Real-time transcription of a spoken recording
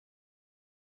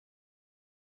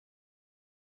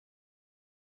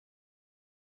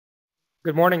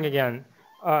Good morning again.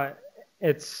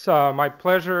 It's my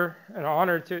pleasure and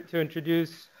honor to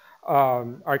introduce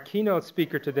our keynote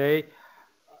speaker today,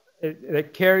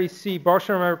 Carrie C.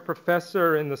 Boschmer,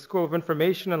 professor in the School of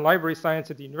Information and Library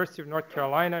Science at the University of North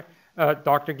Carolina,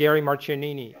 Dr. Gary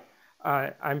Marchionini.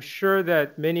 I'm sure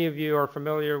that many of you are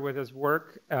familiar with his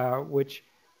work, which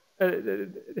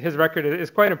his record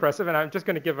is quite impressive, and I'm just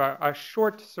going to give a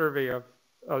short survey of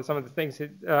some of the things,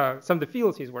 some of the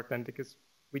fields he's worked in, because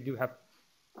we do have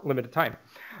limited time.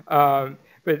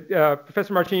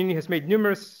 Professor Marchionini has made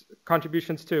numerous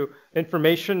contributions to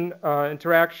information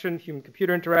interaction,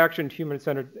 human-computer interaction,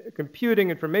 human-centered computing,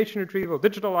 information retrieval,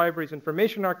 digital libraries,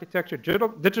 information architecture,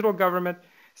 digital government,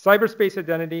 cyberspace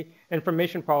identity,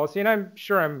 information policy, and I'm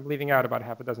sure I'm leaving out about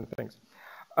half a dozen things.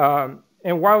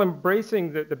 And while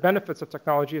embracing the benefits of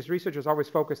technology, his research is always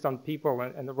focused on people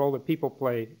and the role that people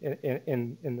play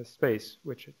in this space,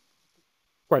 which is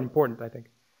quite important, I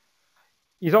think.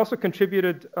 He's also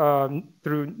contributed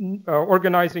through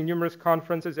organizing numerous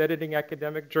conferences, editing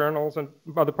academic journals and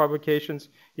other publications.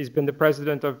 He's been the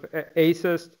president of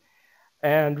ACIST,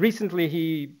 and recently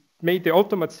he made the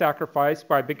ultimate sacrifice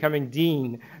by becoming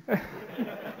dean.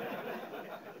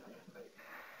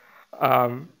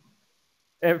 And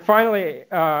finally,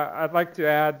 I'd like to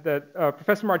add that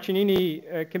Professor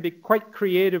Marchionini can be quite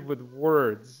creative with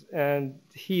words, and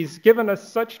he's given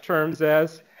us such terms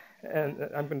as, and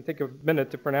I'm going to take a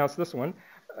minute to pronounce this one,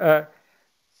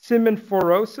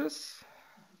 symonphorosis,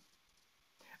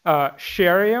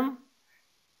 sharium,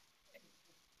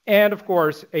 and of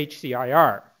course,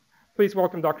 HCIR. Please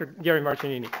welcome Dr. Gary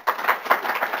Marchionini.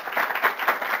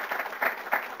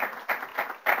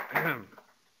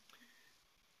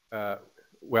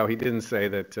 Well, he didn't say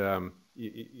that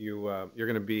you're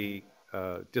going to be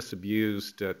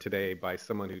disabused today by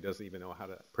someone who doesn't even know how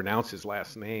to pronounce his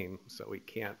last name, so he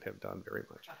can't have done very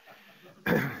much.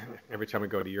 Every time I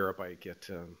go to Europe, I get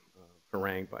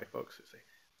harangued by folks who say,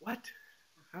 "What?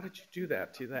 How did you do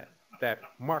that to that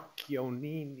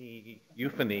Marchionini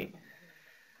euphony?"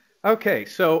 Okay,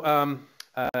 so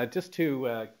just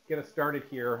to get us started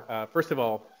here, first of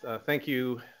all, thank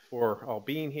you for all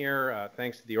being here.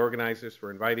 Thanks to the organizers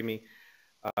for inviting me.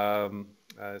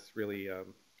 It's really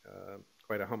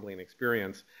quite a humbling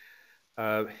experience.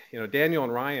 Daniel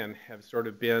and Ryan have sort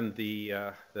of been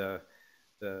the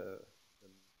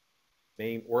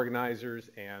main organizers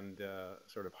and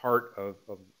sort of heart of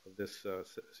this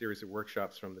series of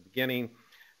workshops from the beginning.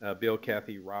 Bill,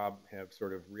 Kathy, Rob have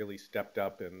sort of really stepped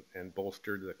up and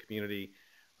bolstered the community.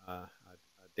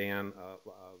 Dan, a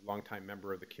longtime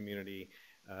member of the community,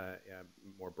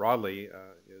 more broadly,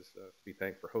 is to be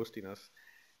thanked for hosting us.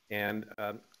 And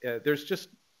there's just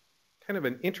kind of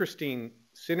an interesting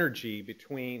synergy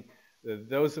between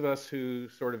those of us who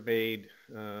sort of made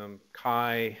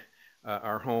Chi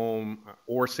our home,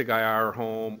 or SIG-IR our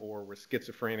home, or were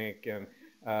schizophrenic and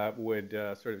would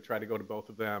sort of try to go to both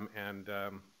of them and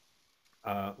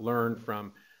learn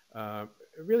from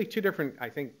really two different, I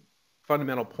think,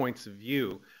 fundamental points of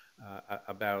view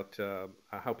about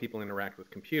how people interact with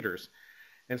computers.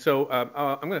 And so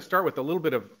I'm going to start with a little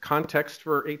bit of context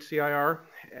for HCIR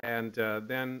and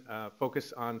then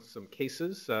focus on some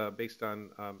cases based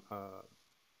on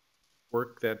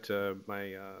work that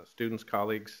my students,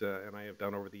 colleagues, and I have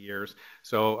done over the years.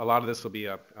 So a lot of this will be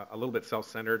a little bit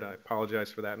self-centered. I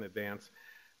apologize for that in advance.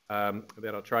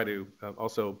 That I'll try to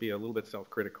also be a little bit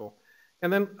self-critical.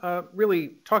 And then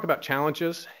really talk about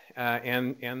challenges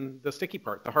and the sticky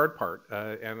part, the hard part.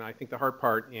 And I think the hard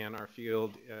part in our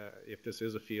field, if this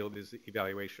is a field, is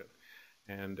evaluation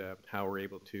and how we're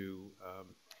able to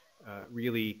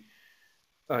really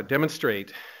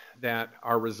demonstrate that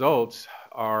our results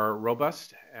are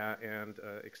robust and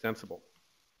extensible.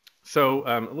 So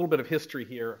a little bit of history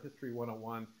here, History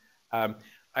 101.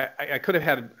 I could have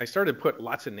had, I started to put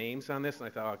lots of names on this, and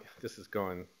I thought, oh, this is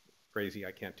going crazy,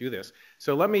 I can't do this.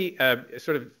 So let me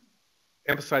sort of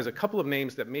emphasize a couple of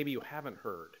names that maybe you haven't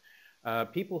heard.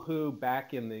 People who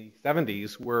back in the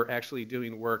 70s were actually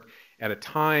doing work at a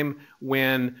time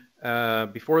when,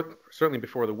 certainly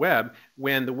before the web,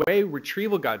 when the way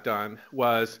retrieval got done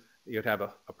was you'd have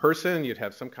a person, you'd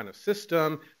have some kind of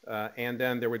system, and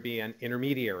then there would be an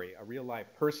intermediary, a real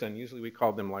live person. Usually we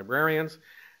called them librarians.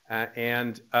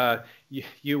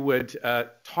 You would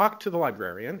talk to the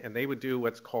librarian, and they would do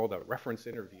what's called a reference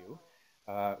interview,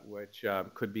 which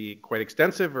could be quite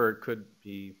extensive or it could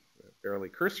be fairly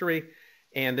cursory,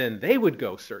 and then they would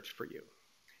go search for you.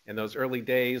 In those early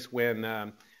days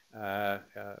when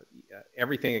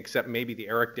everything except maybe the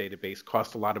ERIC database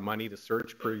cost a lot of money to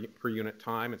search per unit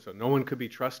time, and so no one could be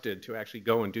trusted to actually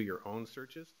go and do your own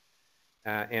searches.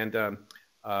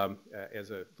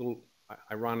 as a little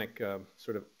ironic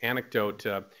sort of anecdote,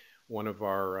 one of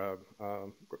our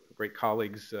great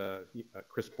colleagues,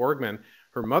 Chris Borgman,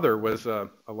 her mother was a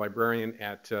librarian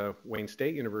at Wayne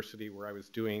State University, where I was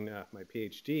doing my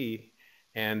PhD,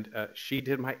 and she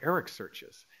did my ERIC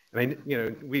searches. And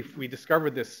we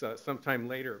discovered this sometime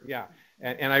later, yeah.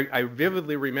 And I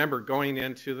vividly remember going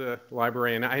into the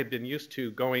library, and I had been used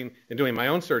to going and doing my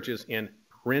own searches in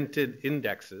printed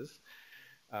indexes,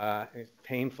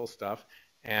 painful stuff.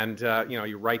 And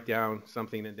you write down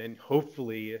something, and then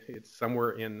hopefully it's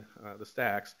somewhere in the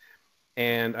stacks.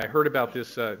 And I heard about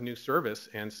this new service,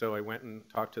 and so I went and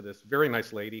talked to this very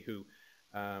nice lady who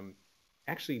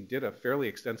actually did a fairly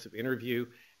extensive interview,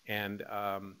 and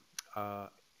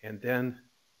then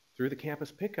through the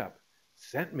campus pickup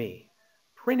sent me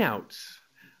printouts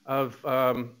of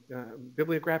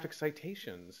bibliographic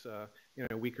citations,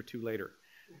 a week or two later.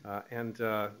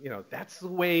 That's the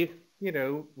way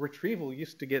retrieval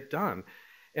used to get done.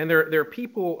 And there are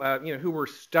people who were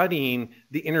studying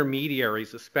the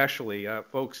intermediaries, especially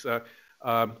folks.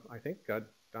 I think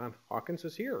Don Hawkins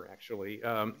is here actually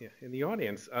in the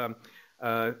audience.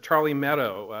 Charlie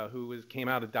Meadow, who came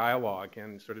out of Dialogue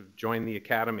and sort of joined the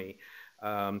academy.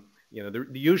 The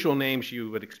usual names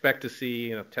you would expect to see,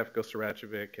 Tefko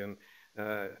Sarajevic and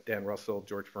Dan Russell,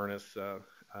 George Furness.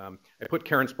 I put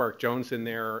Karen Spark-Jones in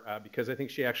there because I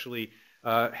think she actually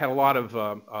had a lot of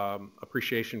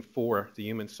appreciation for the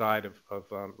human side of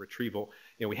retrieval.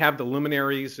 We have the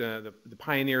luminaries, the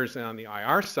pioneers on the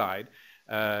IR side,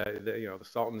 the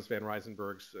Saltons, Van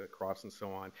Riesenbergs, Cross, and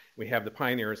so on. We have the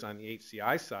pioneers on the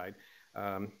HCI side,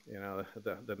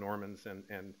 the Normans and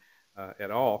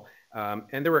et al.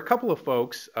 And there were a couple of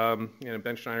folks, Ben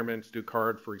Schneiderman, Stu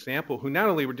Card, for example, who not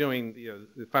only were doing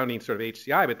the founding sort of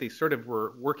HCI, but they sort of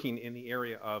were working in the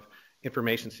area of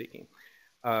information seeking.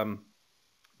 Pauline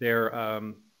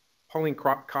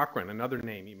Cochran, another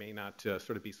name you may not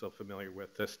sort of be so familiar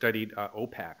with, studied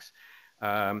OPACs.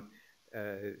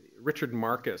 Richard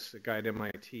Marcus, a guy at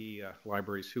MIT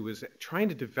Libraries, who was trying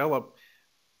to develop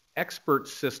expert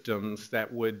systems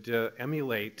that would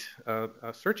emulate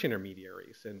search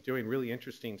intermediaries, and doing really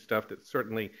interesting stuff that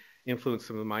certainly influenced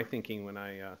some of my thinking when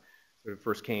I sort of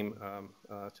first came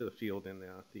to the field in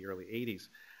the early 80s.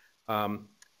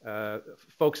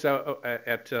 Folks out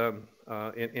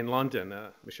in London,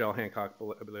 Michelle Hancock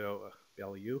Bellew,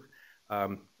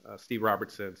 Steve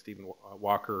Robertson, Stephen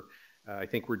Walker, I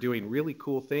think we're doing really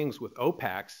cool things with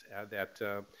OPACs that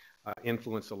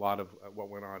influenced a lot of what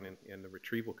went on in the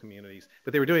retrieval communities,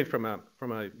 but they were doing it from a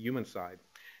human side.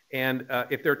 And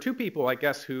if there are two people, I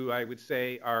guess, who I would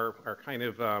say are kind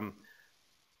of,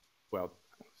 well,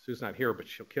 Sue's not here, but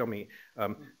she'll kill me,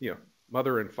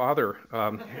 mother and father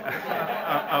of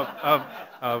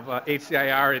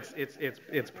HCIR,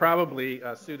 it's probably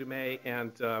Sue DeMay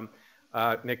and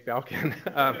Nick Belkin,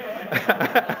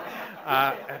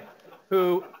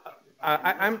 who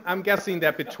I'm guessing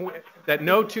that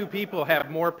no two people have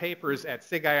more papers at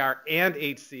SIG-IR and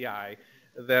HCI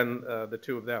than the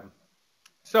two of them.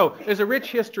 So there's a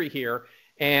rich history here,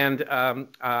 and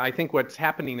I think what's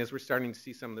happening is we're starting to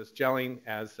see some of this gelling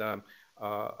as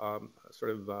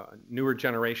sort of newer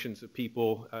generations of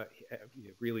people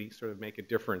really sort of make a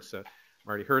difference.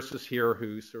 Marty Hurst is here,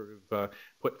 who sort of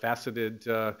put faceted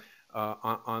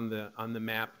on the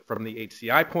map from the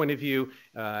HCI point of view,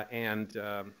 and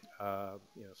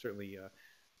certainly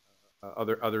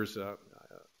others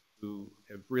who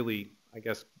have really, I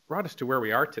guess, brought us to where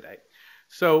we are today.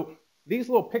 So these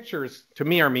little pictures, to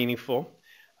me, are meaningful.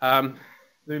 The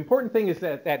important thing is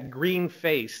that that green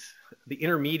face, the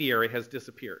intermediary, has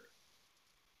disappeared.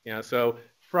 So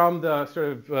from the sort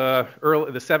of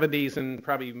the 70s and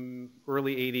probably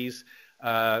early 80s,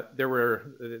 there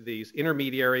were these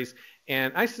intermediaries,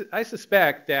 and I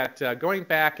suspect that going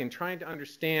back and trying to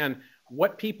understand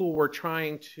what people were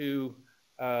trying to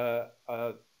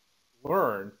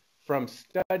learn from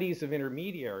studies of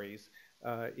intermediaries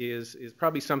is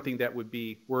probably something that would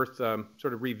be worth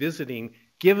sort of revisiting,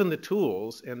 given the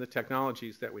tools and the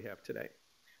technologies that we have today.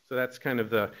 So that's kind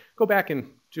of go back and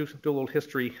do a little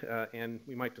history, and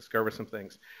we might discover some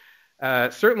things.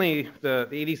 Certainly the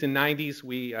 80s and 90s,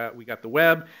 we got the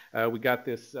web, we got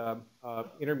this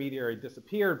intermediary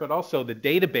disappeared, but also the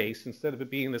database, instead of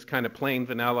it being this kind of plain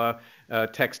vanilla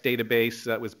text database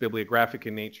that was bibliographic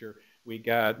in nature, we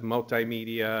got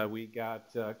multimedia, we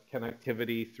got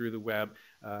connectivity through the web,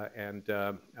 and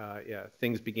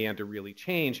things began to really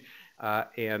change.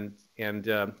 And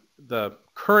the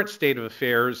current state of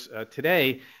affairs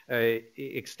today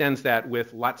extends that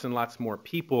with lots and lots more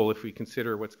people, if we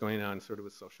consider what's going on sort of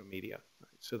with social media.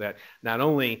 Right? So that not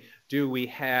only do we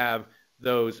have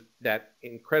that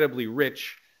incredibly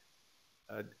rich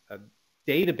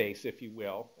database, if you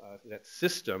will, that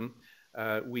system,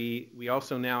 we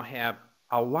also now have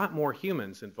a lot more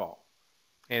humans involved.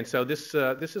 And so this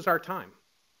is our time.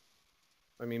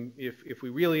 I mean, if we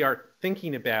really are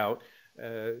thinking about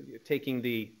taking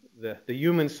the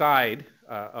human side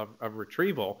of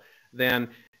retrieval, then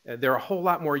there are a whole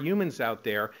lot more humans out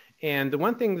there. And the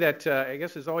one thing that I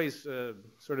guess has always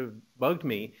sort of bugged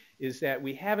me is that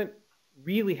we haven't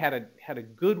really had a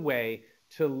good way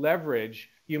to leverage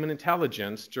human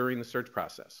intelligence during the search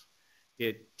process.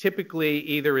 It typically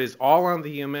either is all on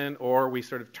the human, or we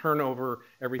sort of turn over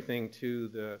everything to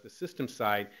the system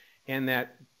side, and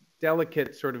that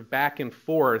delicate sort of back and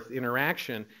forth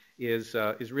interaction is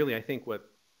really, I think, what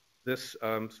this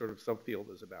sort of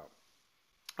subfield is about.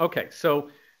 Okay, so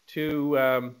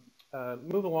to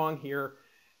move along here,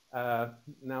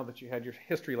 now that you had your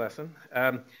history lesson,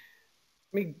 let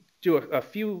me do a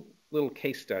few little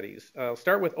case studies. I'll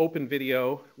start with Open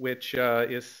Video, which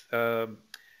is a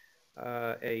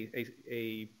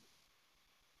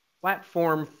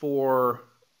platform for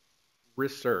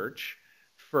research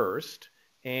first,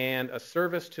 and a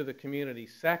service to the community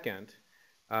second,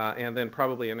 and then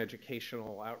probably an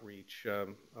educational outreach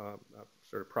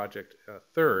sort of project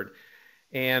third.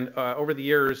 And over the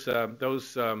years,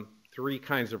 those three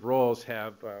kinds of roles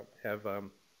have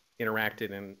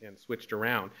interacted and switched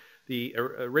around. The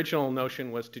original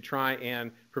notion was to try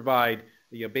and provide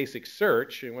the basic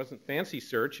search. It wasn't fancy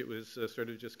search. It was sort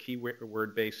of just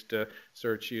keyword-based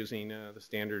search using the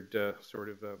standard sort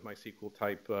of MySQL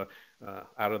type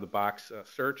out-of-the-box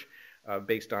search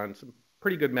based on some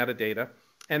pretty good metadata,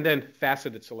 and then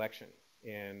faceted selection.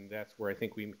 And that's where I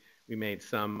think we made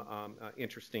some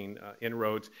interesting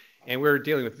inroads. And we're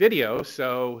dealing with video,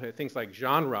 so things like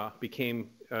genre became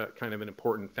kind of an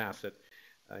important facet,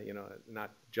 you know,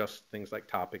 not just things like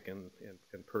topic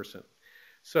and person.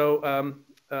 So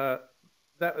that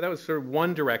was sort of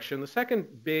one direction. The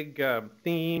second big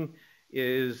theme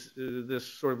is this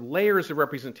sort of layers of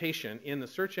representation in the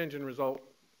search engine result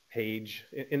page,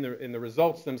 in the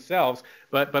results themselves,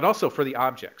 but also for the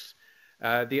objects.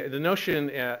 The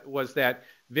notion was that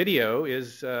video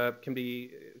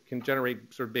can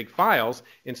generate sort of big files,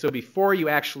 and so before you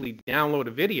actually download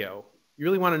a video, you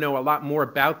really want to know a lot more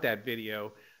about that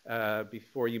video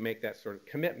before you make that sort of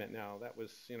commitment. Now, that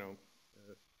was, you know,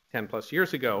 10 plus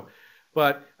years ago,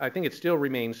 but I think it still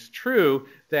remains true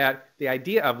that the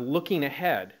idea of looking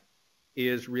ahead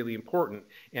is really important.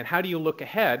 And how do you look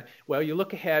ahead? Well, you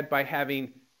look ahead by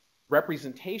having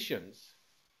representations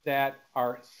that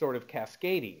are sort of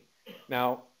cascading.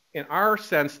 Now, in our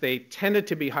sense, they tended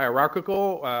to be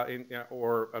hierarchical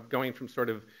or going from sort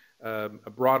of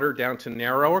broader down to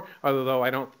narrower, although I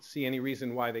don't see any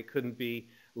reason why they couldn't be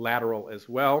lateral as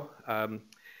well.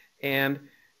 And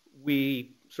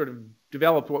we sort of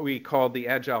developed what we called the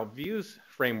Agile Views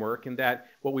framework, in that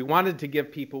what we wanted to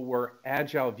give people were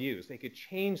agile views. They could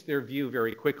change their view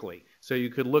very quickly. So you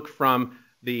could look from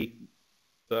the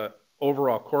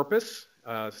overall corpus,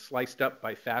 sliced up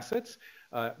by facets,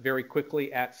 very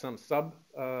quickly at some sub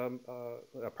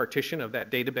partition of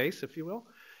that database, if you will.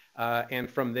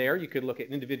 And from there, you could look at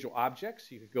individual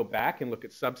objects. You could go back and look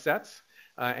at subsets.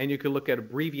 And you could look at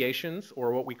abbreviations,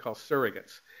 or what we call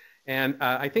surrogates. And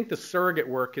I think the surrogate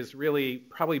work has really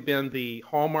probably been the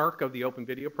hallmark of the Open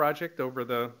Video project over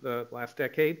the last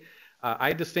decade.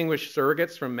 I distinguish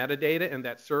surrogates from metadata, and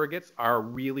that surrogates are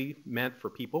really meant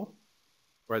for people,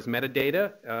 whereas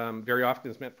metadata very often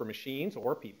is meant for machines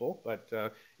or people, but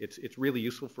it's really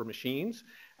useful for machines.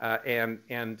 And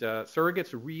surrogates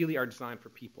really are designed for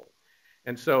people.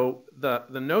 And so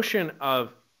the notion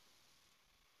of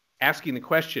asking the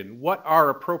question, what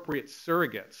are appropriate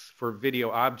surrogates for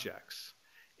video objects?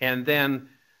 And then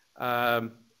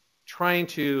trying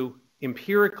to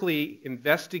empirically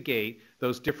investigate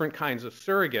those different kinds of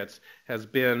surrogates has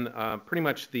been pretty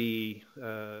much the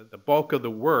bulk of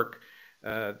the work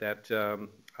that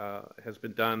has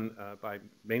been done by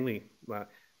mainly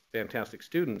fantastic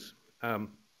students.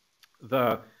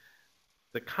 The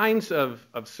kinds of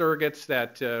surrogates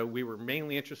that we were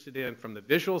mainly interested in from the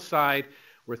visual side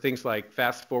were things like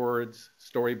fast forwards,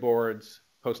 storyboards,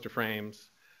 poster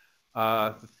frames.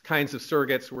 The kinds of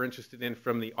surrogates we're interested in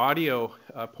from the audio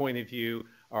point of view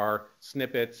are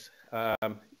snippets.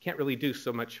 Can't really do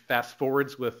so much fast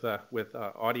forwards with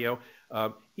audio.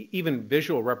 Even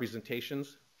visual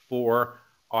representations for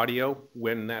audio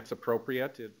when that's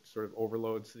appropriate. It sort of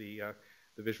overloads the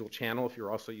visual channel if you're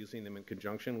also using them in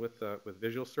conjunction with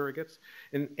visual surrogates.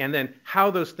 And then how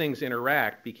those things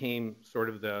interact became sort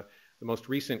of the the most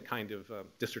recent kind of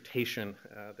dissertation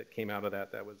that came out of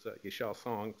that. That was Yixiao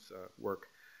Song's work.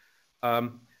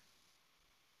 One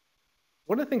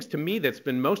of the things to me that's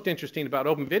been most interesting about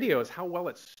open video is how well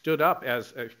it stood up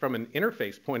as from an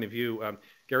interface point of view.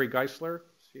 Gary Geisler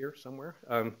is here somewhere,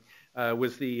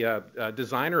 was the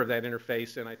designer of that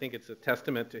interface, and I think it's a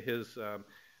testament to his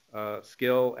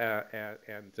skill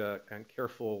and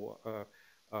careful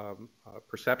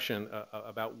perception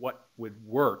about what would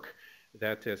work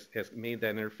that has made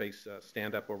that interface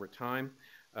stand up over time.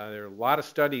 There are a lot of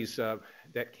studies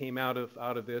that came out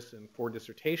of this and 4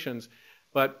 dissertations,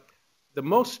 but the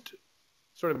most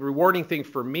sort of rewarding thing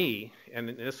for me, and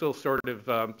this will sort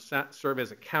of serve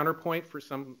as a counterpoint for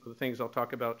some of the things I'll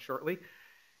talk about shortly,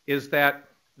 is that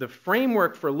the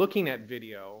framework for looking at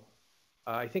video,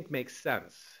 I think, makes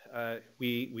sense.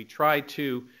 We try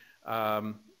to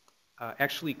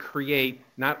actually create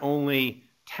not only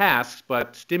tasks,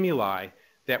 but stimuli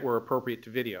that were appropriate to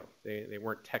video. They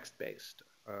weren't text-based.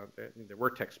 There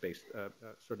were text-based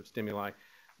sort of stimuli,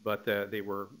 but they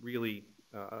were really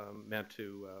meant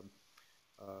to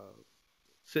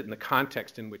sit in the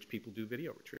context in which people do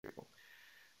video retrieval.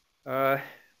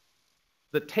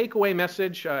 The takeaway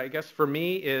message, I guess, for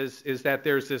me is that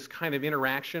there's this kind of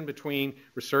interaction between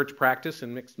research practice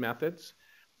and mixed methods.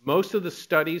 Most of the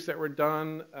studies that were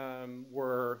done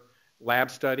were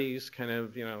lab studies, kind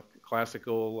of,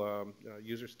 classical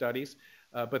user studies,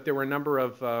 but there were a number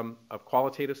of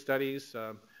qualitative studies.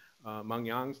 Meng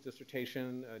Yang's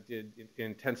dissertation did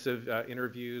intensive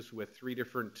interviews with 3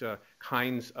 different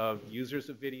kinds of users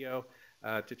of video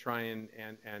to try and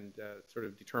sort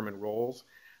of determine roles.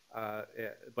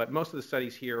 But most of the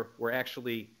studies here were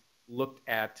actually looked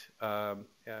at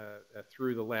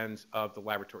through the lens of the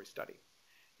laboratory study.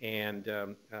 And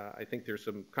I think there's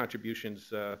some contributions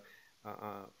from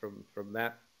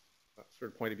that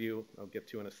sort of point of view I'll get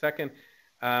to in a second.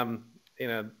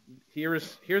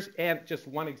 Here's just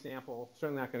one example.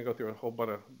 Certainly not going to go through a whole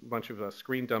bunch of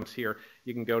screen dumps here.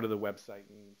 You can go to the website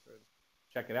and sort of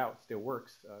check it out. It still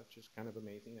works, which is kind of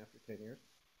amazing after 10 years.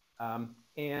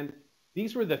 And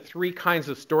these were the 3 kinds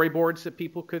of storyboards that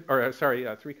people could,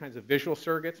 3 kinds of visual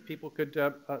surrogates people could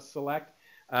select.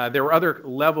 There were other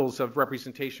levels of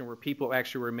representation where people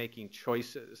actually were making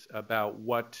choices about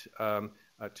what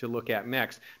to look at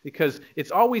next, because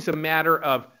it's always a matter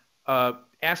of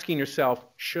asking yourself,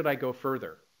 should I go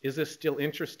further? Is this still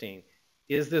interesting?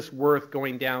 Is this worth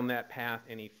going down that path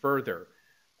any further?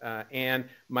 And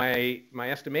my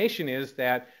estimation is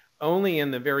that only in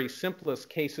the very simplest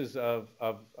cases of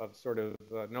sort of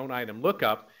known item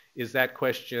lookup is that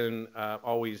question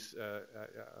always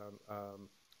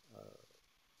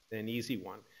an easy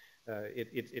one.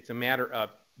 It's a matter of,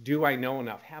 do I know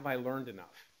enough? Have I learned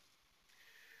enough?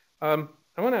 I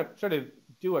want to sort of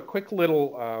do a quick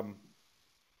little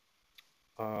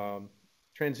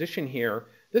transition here.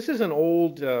 This is an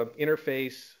old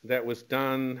interface that was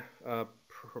done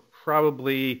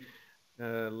probably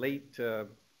late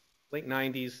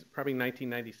 90s, probably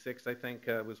 1996, I think,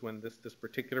 was when this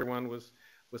particular one was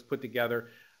put together.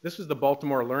 This was the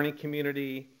Baltimore Learning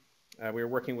Community. We were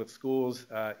working with schools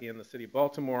in the city of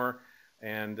Baltimore,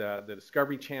 and the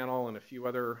Discovery Channel and a few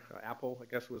other, Apple, I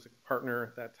guess, was a partner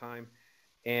at that time.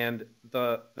 And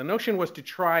the notion was to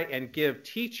try and give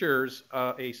teachers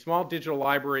a small digital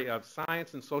library of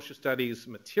science and social studies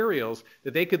materials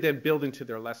that they could then build into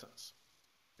their lessons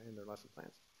and their lesson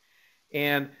plans.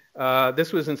 And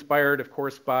this was inspired, of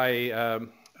course, by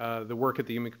the work at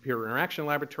the Human-Computer Interaction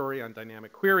Laboratory on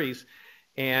dynamic queries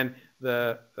and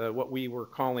what we were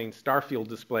calling Starfield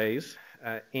displays.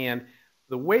 And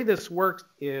the way this works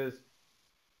is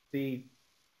the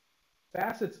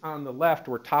facets on the left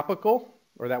were topical,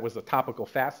 or that was a topical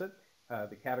facet,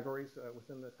 the categories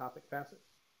within the topic facet.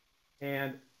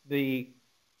 And the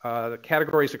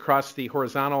categories across the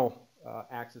horizontal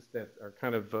axis that are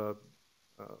kind of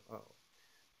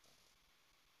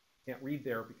can't read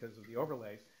there because of the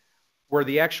overlays, were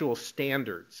the actual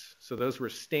standards. So those were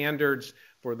standards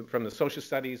from the Social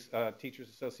Studies Teachers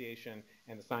Association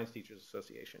and the Science Teachers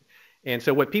Association. And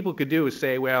so what people could do is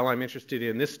say, well, I'm interested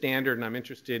in this standard and I'm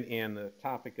interested in the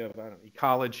topic of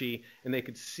ecology, and they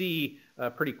could see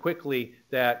pretty quickly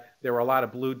that there were a lot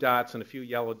of blue dots and a few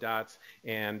yellow dots,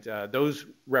 and those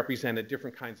represented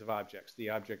different kinds of objects. The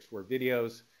objects were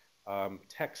videos,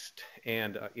 text,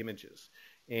 and images.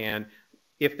 And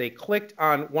if they clicked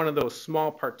on one of those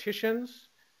small partitions,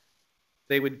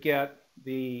 they would get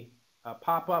the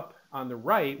pop-up on the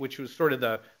right, which was sort of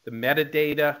the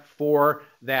metadata for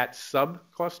that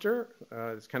subcluster.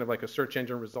 It's kind of like a search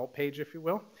engine result page, if you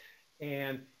will.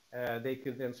 And they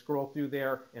could then scroll through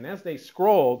there. And as they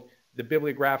scrolled, the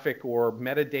bibliographic or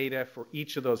metadata for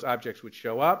each of those objects would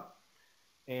show up.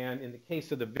 And in the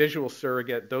case of the visual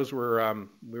surrogate, those were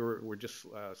just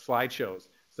slideshows.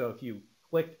 So if you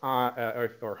clicked on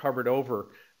or hovered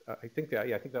over, I think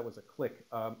that was a click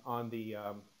on the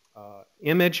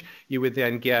image, you would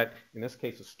then get, in this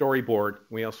case, a storyboard.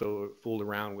 We also fooled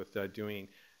around with doing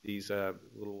these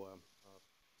little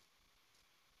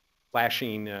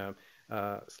flashing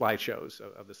slideshows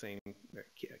of the same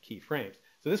key frames.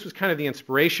 So this was kind of the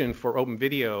inspiration for Open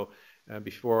Video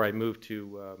before I moved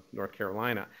to North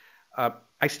Carolina.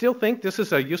 I still think this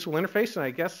is a useful interface, and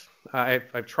I guess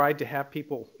I've tried to have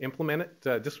people implement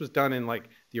it. This was done in like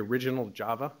the original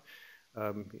Java,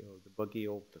 the buggy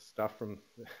old stuff from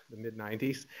the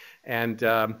mid-90s. And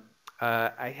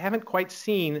I haven't quite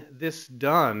seen this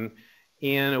done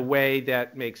in a way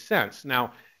that makes sense.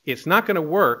 Now, it's not going to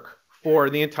work for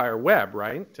the entire web,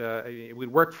 right? It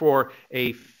would work for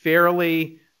a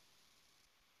fairly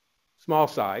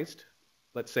small-sized,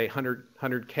 let's say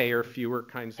 100K or fewer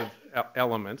kinds of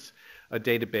elements, a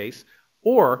database,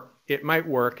 or it might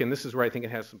work, and this is where I think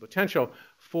it has some potential,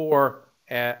 for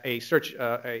a search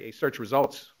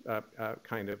results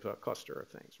kind of cluster of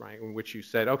things, right? In which you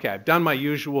said, okay, I've done my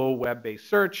usual web-based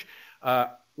search.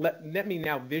 Let me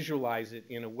now visualize it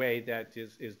in a way that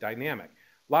is dynamic.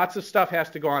 Lots of stuff has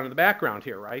to go on in the background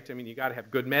here, right? I mean, you got to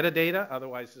have good metadata,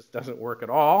 otherwise this doesn't work at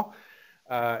all.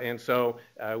 And so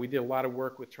we did a lot of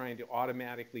work with trying to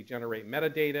automatically generate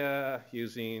metadata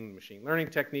using machine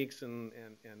learning techniques and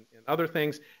other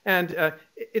things. And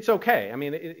it's okay. I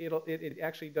mean, it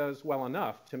actually does well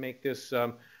enough to make this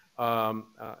a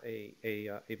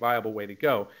viable way to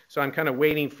go. So I'm kind of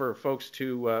waiting for folks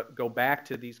to go back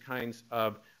to these kinds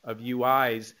of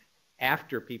UIs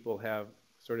after people have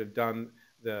sort of done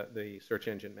the search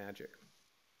engine magic.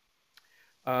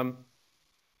 I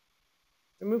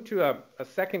move to a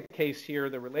second case here,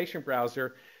 the relation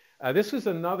browser. This is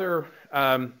another,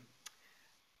 I mean,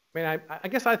 I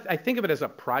guess I think of it as a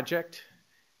project.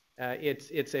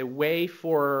 It's a way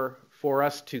for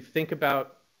us to think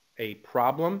about a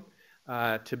problem,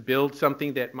 to build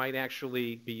something that might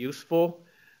actually be useful,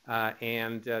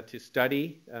 and to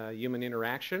study human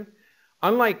interaction.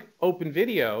 Unlike Open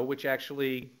Video, which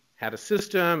actually had a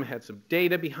system, had some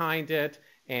data behind it,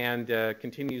 and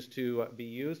continues to be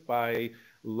used by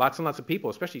lots and lots of people,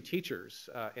 especially teachers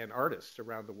and artists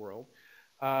around the world.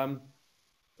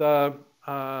 The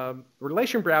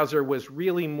relation browser was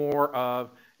really more of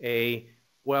a,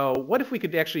 well, what if we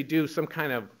could actually do some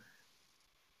kind of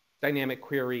dynamic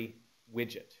query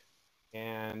widget?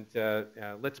 And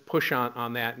let's push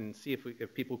on that and see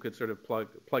if people could sort of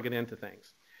plug it into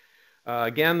things.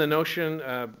 Again, the notion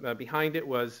behind it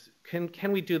was,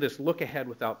 can we do this look ahead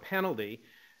without penalty,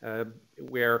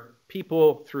 where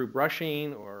people, through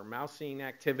brushing or mousing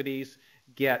activities,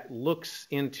 get looks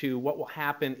into what will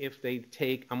happen if they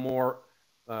take a more,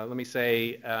 let me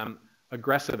say,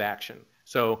 aggressive action.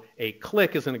 So a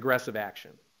click is an aggressive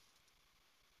action.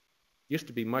 It used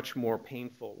to be much more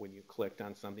painful when you clicked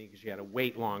on something because you had to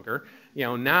wait longer.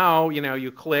 Now,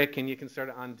 you click and you can sort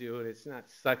of undo it. It's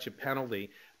not such a penalty.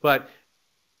 But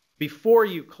before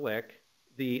you click,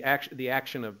 the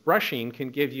action of brushing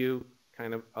can give you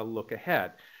kind of a look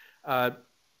ahead.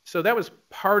 So that was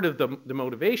part of the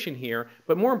motivation here,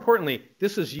 but more importantly,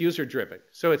 this is user-driven.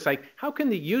 So it's like, how can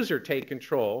the user take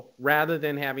control rather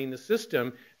than having the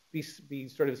system be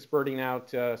sort of spurting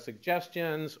out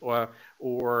suggestions or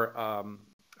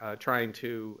trying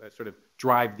to sort of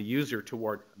drive the user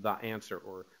toward the answer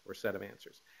or set of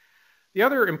answers. The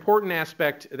other important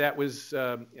aspect that was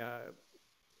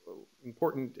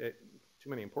important, too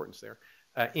many importance there,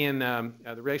 in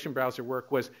the relation browser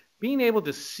work was being able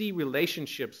to see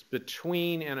relationships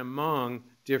between and among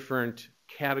different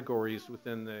categories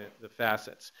within the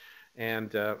facets.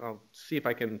 And I'll see if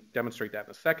I can demonstrate that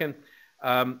in a second.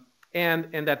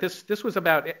 And that this was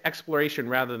about exploration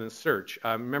rather than search.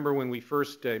 Remember when we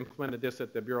first implemented this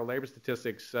at the Bureau of Labor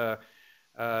Statistics, there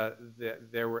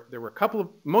were a couple of,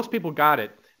 most people got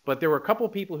it, but there were a couple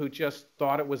of people who just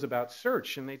thought it was about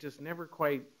search, and they just never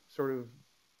quite sort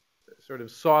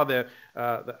of saw the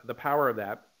power of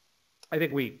that. I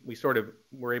think we sort of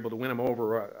were able to win them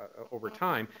over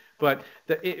time, but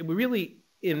it really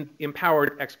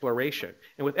empowered exploration.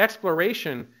 And with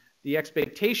exploration, the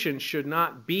expectation should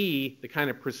not be the kind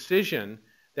of precision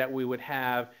that we would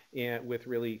have with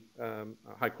really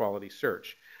high-quality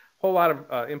search. A whole lot of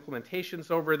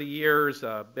implementations over the years.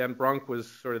 Ben Brunk was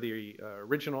sort of the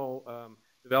original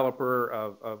developer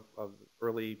of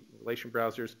early relation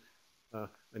browsers.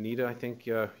 Anita, I think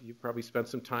you probably spent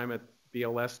some time at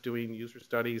BLS doing user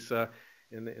studies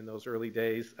in those early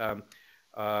days.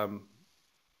 Rob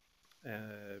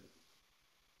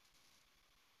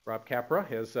Capra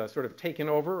has sort of taken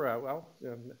over.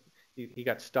 He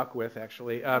got stuck with,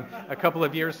 actually, a couple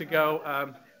of years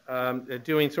ago,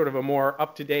 doing sort of a more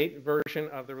up-to-date version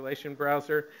of the relation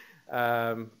browser.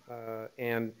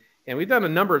 And we've done a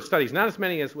number of studies, not as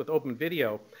many as with Open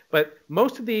Video, but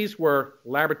most of these were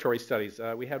laboratory studies.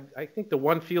 We had, I think the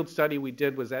one field study we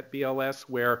did was at BLS,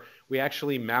 where we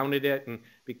actually mounted it, and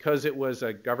because it was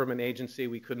a government agency,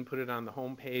 we couldn't put it on the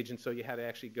home page, and so you had to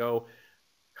actually go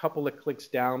a couple of clicks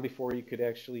down before you could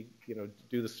actually,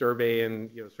 do the survey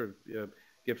and, sort of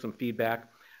give some feedback.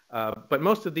 But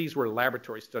most of these were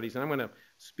laboratory studies, and I'm going to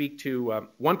speak to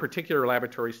one particular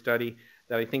laboratory study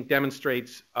that I think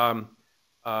demonstrates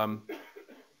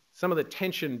some of the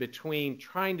tension between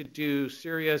trying to do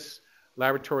serious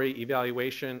laboratory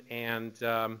evaluation and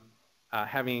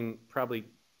having probably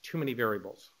too many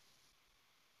variables.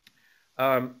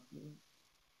 For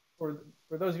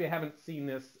those of you who haven't seen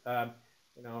this,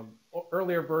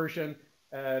 earlier version,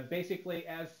 basically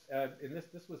and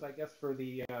this was, I guess, for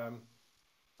the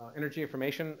Energy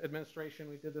Information Administration,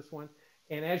 we did this one.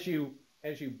 And as you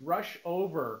brush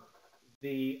over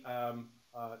the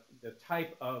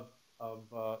type of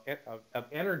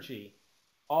energy,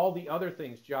 all the other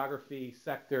things, geography,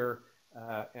 sector,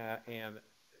 and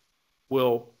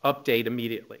will update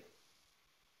immediately.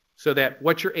 So that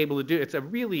what you're able to do, it's a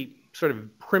really sort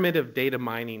of primitive data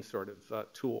mining sort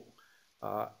of tool.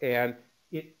 And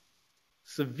it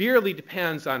severely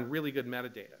depends on really good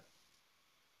metadata.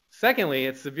 Secondly,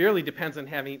 it severely depends on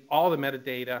having all the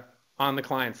metadata on the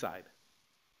client side,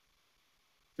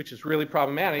 which is really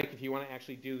problematic if you want to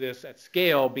actually do this at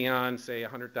scale beyond, say,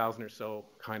 100,000 or so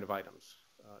kind of items.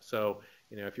 So,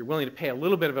 if you're willing to pay a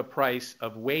little bit of a price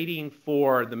of waiting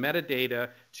for the metadata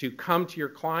to come to your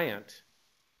client,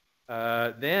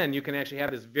 then you can actually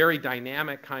have this very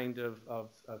dynamic kind of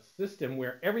system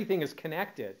where everything is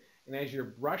connected. And as you're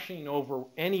brushing over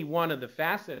any one of the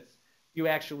facets, you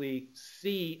actually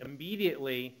see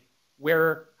immediately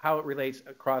how it relates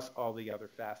across all the other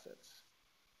facets.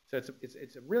 So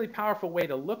it's a really powerful way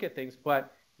to look at things,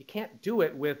 but you can't do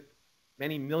it with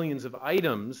many millions of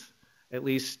items. At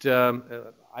least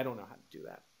I don't know how to do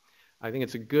that. I think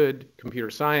it's a good computer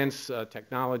science,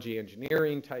 technology,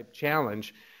 engineering type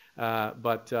challenge,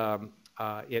 but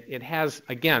it has,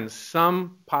 again,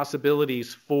 some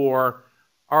possibilities for,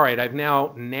 all right, I've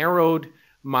now narrowed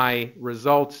my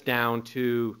results down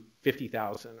to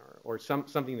 50,000 or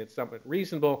something that's somewhat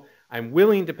reasonable. I'm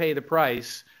willing to pay the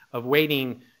price of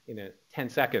waiting 10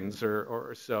 seconds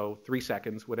or so, 3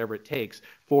 seconds, whatever it takes,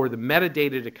 for the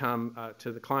metadata to come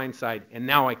to the client side, and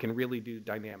now I can really do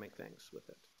dynamic things with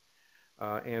it.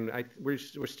 And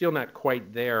we're still not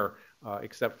quite there,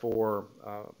 except for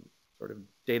sort of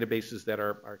databases that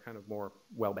are kind of more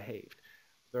well-behaved.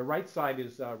 The right side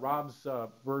is Rob's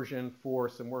version for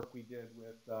some work we did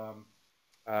with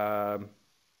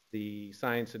the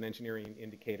Science and Engineering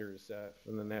Indicators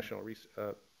from the National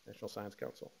Science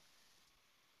Council.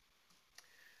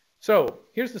 So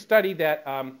here's the study that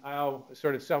I'll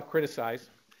sort of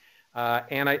self-criticize.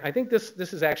 And I think this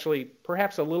is actually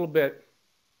perhaps a little bit,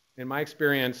 in my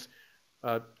experience,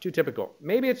 too typical.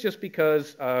 Maybe it's just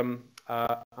because I'm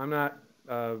not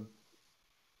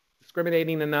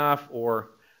discriminating enough,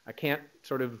 or I can't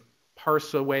sort of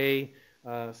parse away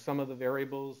some of the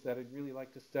variables that I'd really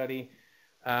like to study.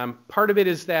 Part of it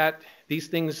is that these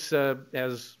things,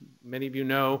 as many of you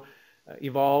know,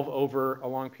 evolve over a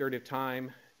long period of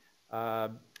time. I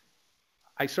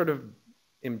sort of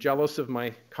am jealous of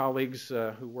my colleagues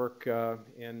who work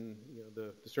in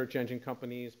the search engine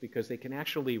companies, because they can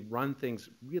actually run things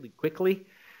really quickly.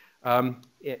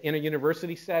 In a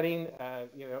university setting,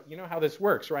 you know how this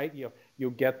works, right?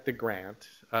 You get the grant,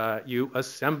 you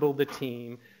assemble the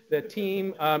team. The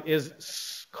team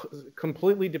is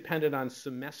completely dependent on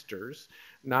semesters,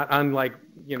 not unlike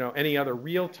any other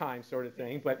real-time sort of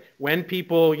thing. But when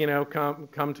people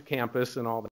come to campus and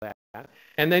all that,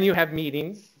 and then you have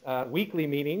meetings, weekly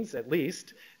meetings at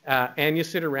least, and you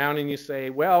sit around and you say,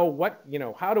 well,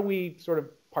 how do we sort of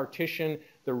partition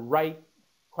the right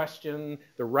question,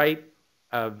 the right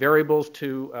variables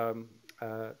to,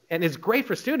 and it's great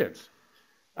for students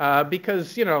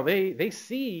because they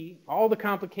see all the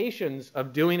complications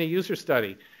of doing a user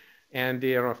study, and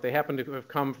if they happen to have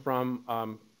come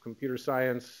from computer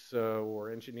science or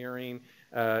engineering,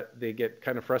 they get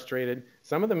kind of frustrated.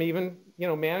 Some of them even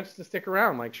manage to stick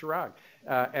around, like Chirag,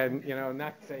 and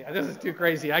not say, this is too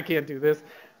crazy, I can't do this,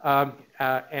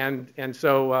 and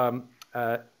so.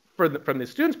 From the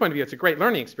student's point of view, it's a great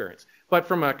learning experience. But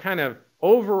from a kind of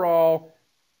overall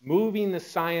moving the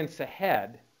science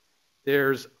ahead,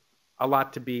 there's a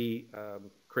lot to be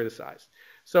criticized.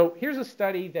 So here's a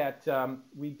study that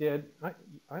we did. I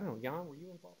don't know, Jan, were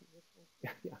you involved in this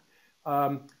one?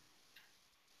 Yeah.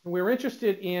 We were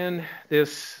interested in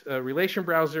this relation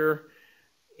browser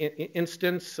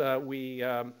instance. We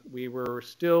were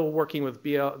still working with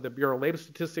the Bureau of Labor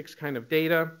Statistics kind of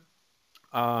data.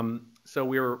 So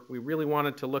we really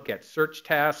wanted to look at search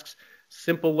tasks,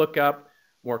 simple lookup,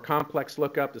 more complex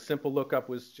lookup. The simple lookup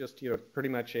was just pretty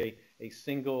much a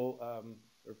single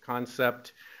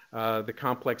concept. The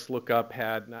complex lookup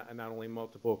had not only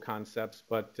multiple concepts,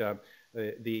 but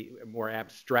the more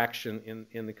abstraction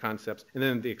in the concepts, and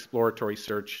then the exploratory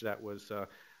search that was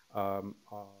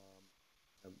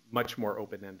much more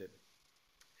open-ended.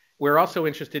 We're also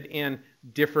interested in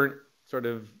different sort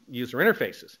of user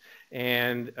interfaces,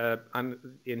 and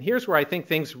here's where I think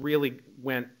things really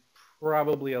went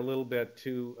probably a little bit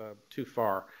too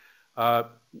far.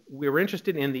 We were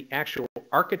interested in the actual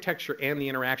architecture and the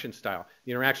interaction style.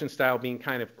 The interaction style being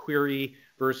kind of query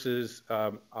versus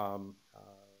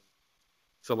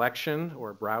selection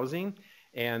or browsing,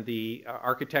 and the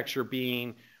architecture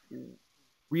being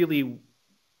really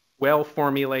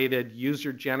well-formulated,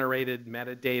 user-generated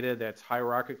metadata that's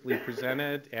hierarchically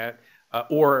presented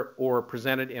or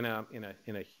presented in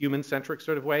a human-centric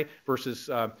sort of way versus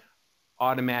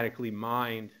automatically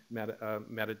mined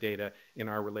metadata in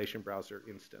our relation browser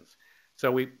instance.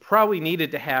 So we probably needed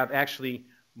to have actually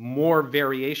more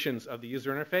variations of the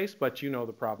user interface, but you know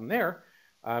the problem there.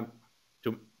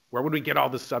 Where would we get all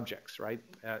the subjects, right?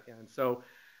 And so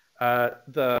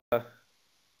the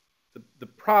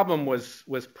problem was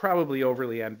probably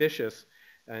overly ambitious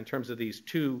in terms of these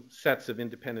two sets of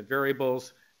independent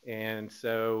variables. And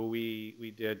so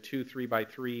we did 2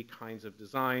 3x3 kinds of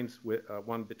designs, with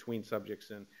one between subjects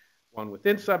and one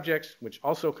within subjects, which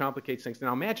also complicates things.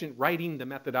 Now imagine writing the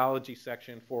methodology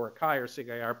section for a Chi or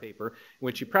HCIR paper, in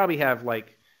which you probably have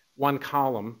like one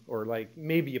column or like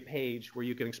maybe a page where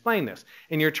you can explain this.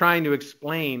 And you're trying to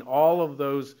explain all of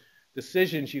those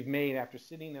decisions you've made after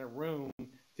sitting in a room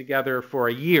together for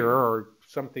a year or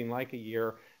something like a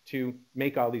year to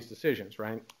make all these decisions,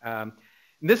 right?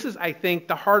 This is, I think,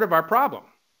 the heart of our problem,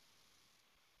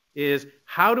 is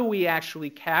how do we actually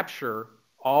capture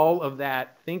all of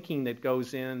that thinking that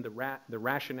goes in, the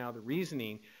rationale, the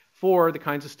reasoning for the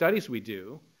kinds of studies we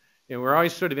do. And we're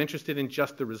always sort of interested in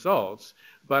just the results.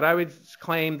 But I would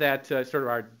claim that sort of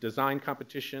our design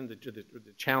competition,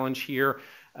 the challenge here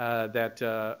that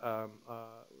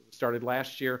started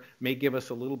last year may give us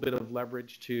a little bit of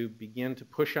leverage to begin to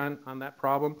push on that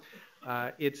problem.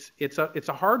 It's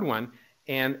a hard one.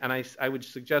 And I would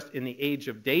suggest in the age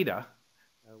of data,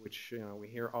 which we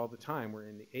hear all the time, we're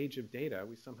in the age of data.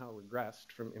 We somehow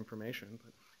regressed from information.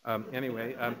 But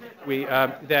anyway, we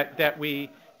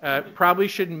probably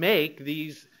should make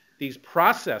these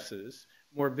processes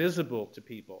more visible to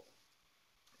people.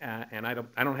 And I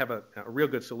don't have a real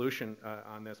good solution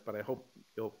on this, but I hope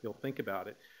you'll think about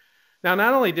it. Now,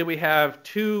 not only did we have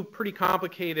two pretty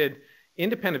complicated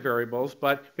independent variables,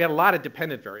 but we had a lot of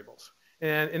dependent variables.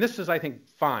 And this is, I think,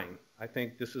 fine. I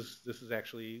think this is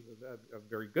actually a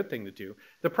very good thing to do.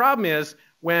 The problem is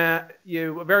when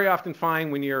you very often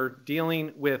find when you're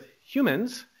dealing with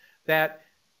humans that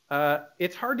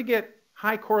it's hard to get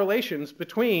high correlations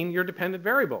between your dependent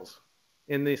variables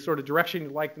in the sort of direction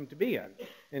you'd like them to be in.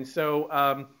 And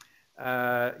so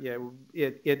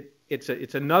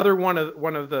it's another one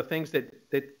of the things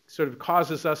that sort of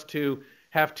causes us to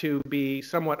have to be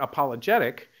somewhat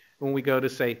apologetic when we go to,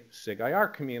 say,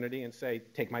 HCIR community and say,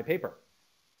 take my paper,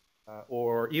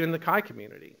 or even the Chi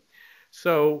community.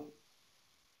 So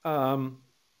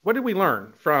what did we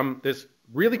learn from this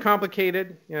really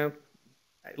complicated,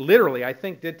 literally, I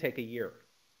think did take a year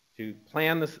to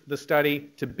plan the study,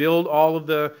 to build all of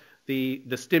the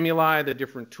stimuli, the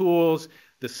different tools,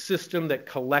 the system that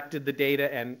collected the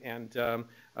data and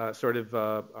sort of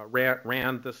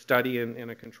ran the study in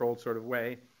a controlled sort of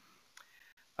way.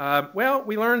 Well,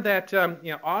 we learned that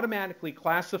automatically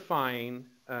classifying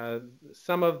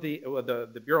some of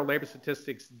the Bureau of Labor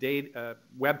Statistics data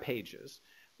web pages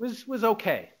was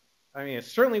okay. I mean, it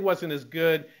certainly wasn't as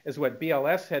good as what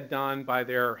BLS had done by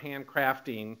their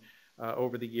handcrafting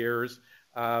over the years,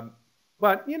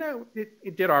 but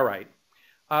it did all right.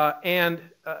 And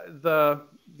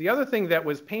the other thing that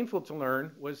was painful to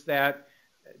learn was that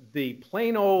the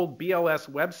plain old BLS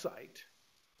website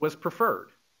was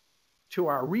preferred to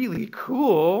our really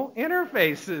cool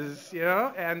interfaces,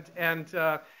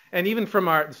 and even from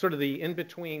our sort of the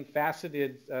in-between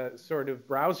faceted sort of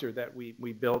browser that we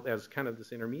built as kind of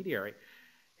this intermediary.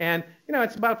 And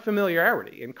it's about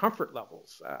familiarity and comfort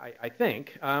levels, I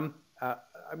think.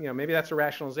 maybe that's a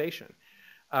rationalization.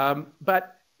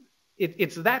 But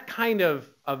it's that kind of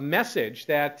message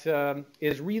that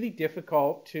is really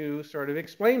difficult to sort of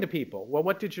explain to people. Well,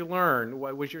 what did you learn?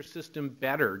 What was your system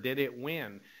better? Did it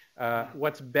win?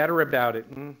 What's better about it?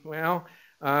 Well,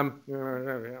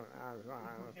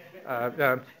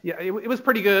 yeah, it was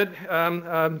pretty good.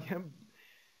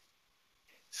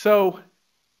 So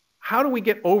how do we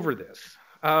get over this?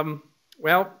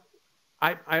 Well,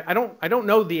 I don't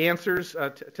know the answers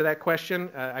to that question.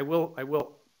 I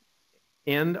will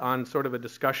end on sort of a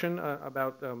discussion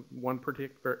about one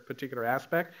particular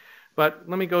aspect. But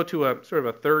let me go to a sort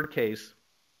of a third case,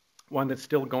 one that's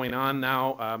still going on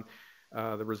now,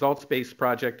 the results-based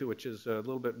project, which is a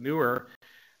little bit newer,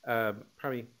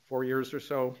 probably 4 years or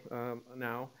so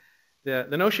now.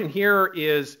 The notion here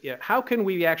is, how can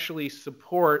we actually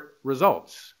support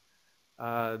results?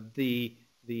 The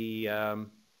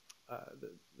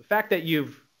fact that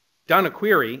you've done a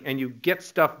query and you get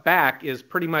stuff back is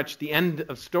pretty much the end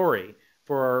of story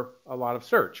for a lot of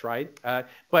search, right?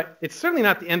 But it's certainly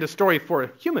not the end of story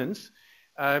for humans,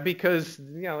 because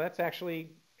that's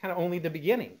actually kind of only the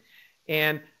beginning.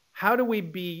 And how do we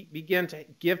begin to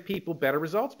give people better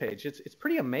results page? It's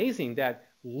pretty amazing that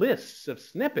lists of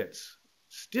snippets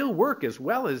still work as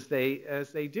well as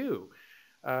they do.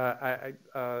 Can't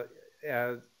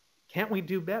we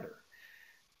do better?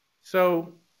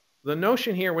 So the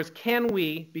notion here was, can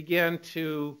we begin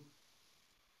to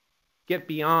get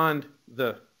beyond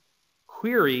the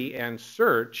query and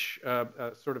search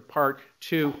sort of part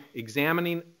to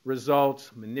examining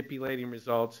results, manipulating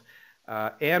results,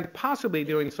 and possibly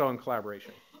doing so in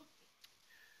collaboration.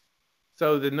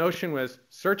 So the notion was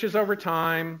searches over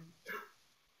time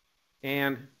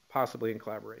and possibly in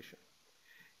collaboration.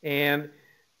 And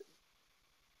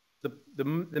the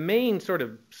main sort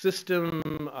of system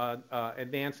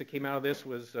advance that came out of this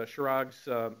was Chirag's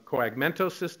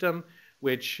Coagmento system,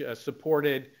 which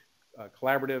supported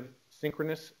collaborative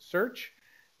synchronous search.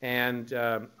 And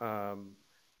I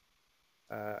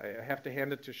have to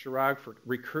hand it to Chirag for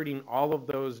recruiting all of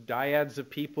those dyads of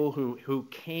people who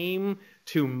came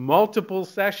to multiple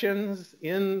sessions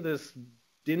in this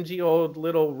dingy old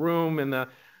little room in the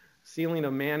ceiling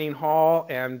of Manning Hall,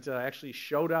 and actually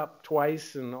showed up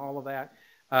twice and all of that.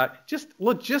 Just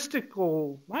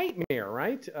logistical nightmare,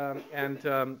 right?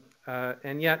 And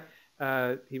yet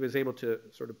he was able to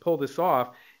sort of pull this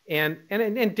off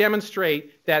and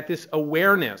demonstrate that this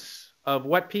awareness of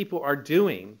what people are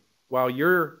doing while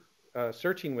you're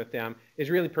searching with them is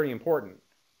really pretty important.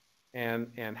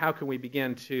 And how can we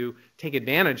begin to take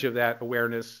advantage of that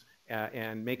awareness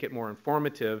and make it more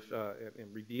informative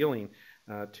and revealing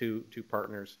to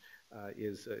partners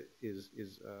is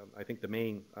I think the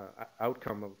main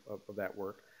outcome of that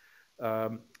work.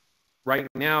 Right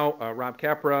now, Rob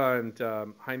Capra and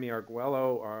Jaime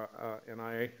Arguello and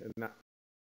I,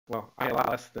 I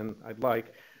less than I'd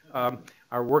like,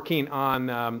 are working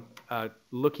on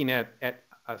looking at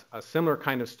a similar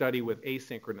kind of study with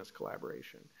asynchronous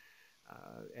collaboration.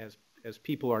 As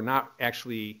people are not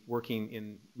actually working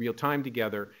in real time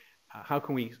together, how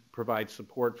can we provide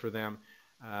support for them?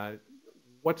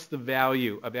 What's the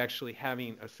value of actually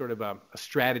having a sort of a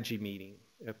strategy meeting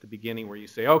at the beginning where you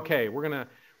say, okay, we're gonna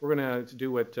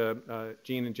do what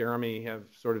Gene and Jeremy have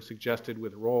sort of suggested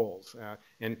with roles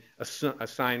and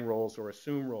assign roles or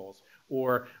assume roles,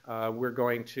 or we're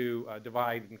going to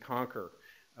divide and conquer.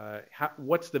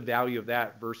 What's the value of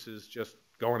that versus just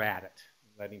going at it,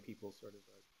 letting people sort of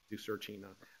do searching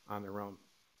on their own?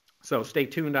 So stay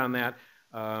tuned on that.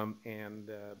 And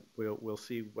we'll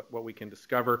see what we can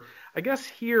discover. I guess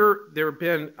here there have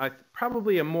been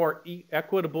probably a more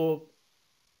equitable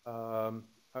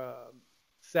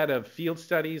set of field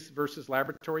studies versus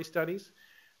laboratory studies.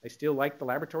 I still like the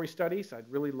laboratory studies. I'd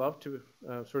really love to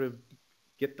sort of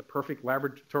get the perfect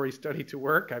laboratory study to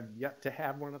work. I've yet to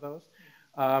have one of those.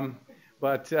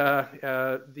 But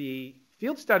the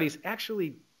field studies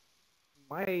actually,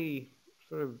 my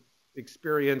sort of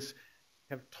experience,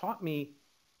 have taught me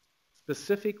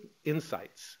specific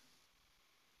insights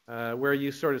where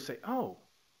you sort of say, oh,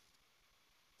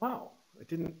 wow, I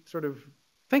didn't sort of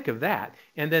think of that.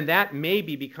 And then that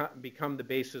maybe become the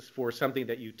basis for something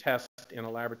that you test in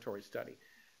a laboratory study. I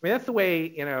mean, that's the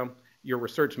way, your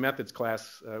research methods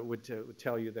class would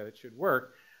tell you that it should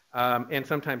work. And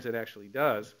sometimes it actually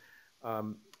does.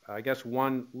 I guess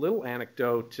one little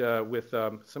anecdote with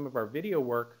some of our video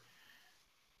work,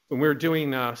 when we were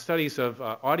doing studies of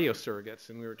audio surrogates,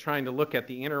 and we were trying to look at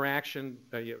the interaction,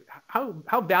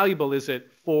 how valuable is it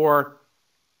for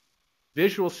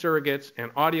visual surrogates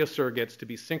and audio surrogates to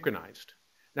be synchronized?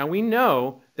 Now we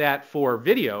know that for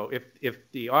video,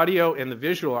 if the audio and the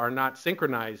visual are not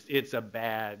synchronized, it's a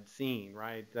bad scene,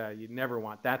 right? You never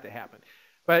want that to happen.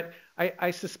 But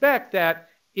I suspect that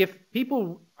if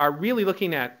people are really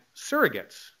looking at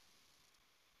surrogates,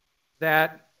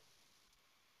 that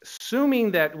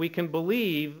assuming that we can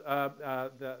believe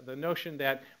the notion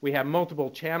that we have multiple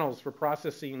channels for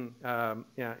processing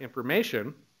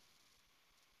information,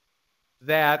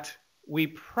 that we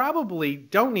probably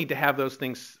don't need to have those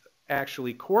things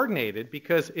actually coordinated,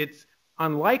 because it's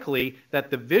unlikely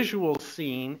that the visual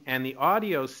scene and the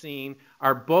audio scene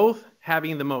are both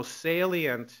having the most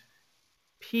salient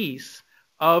piece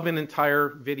of an entire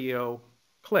video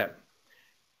clip.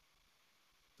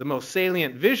 The most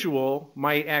salient visual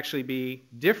might actually be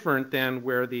different than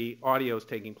where the audio is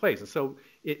taking place. And so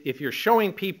if you're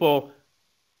showing people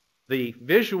the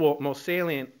visual, most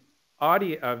salient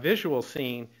audio, visual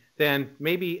scene, then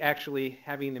maybe actually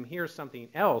having them hear something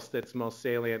else that's most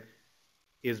salient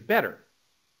is better.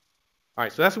 All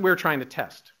right, so that's what we're trying to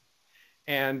test.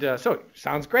 And so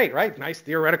sounds great, right? Nice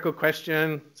theoretical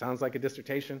question. Sounds like a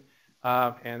dissertation,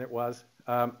 and it was.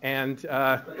 Yeah,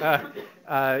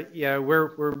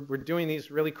 we're doing these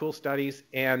really cool studies,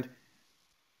 and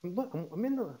look, I'm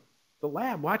in the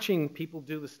lab watching people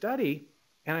do the study,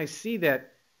 and I see that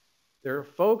there are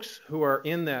folks who are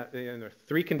in the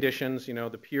three conditions, you know,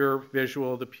 the pure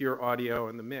visual, the pure audio,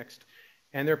 and the mixed.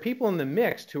 And there are people in the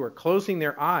mixed who are closing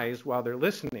their eyes while they're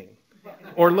listening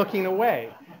or looking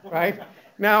away, right?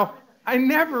 Now, I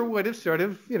never would have sort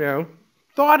of, you know,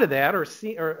 thought of that or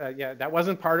seen, or yeah, that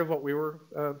wasn't part of what we were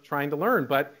trying to learn,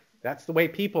 but that's the way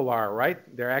people are, right?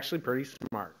 They're actually pretty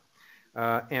smart.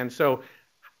 And so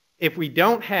if we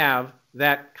don't have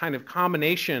that kind of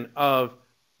combination of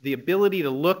the ability to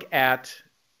look at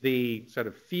the sort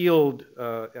of field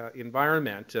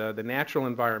environment, the natural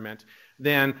environment,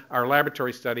 then our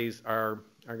laboratory studies are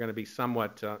going to be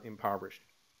somewhat impoverished.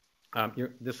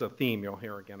 This is a theme you'll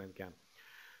hear again and again.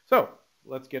 So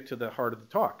let's get to the heart of the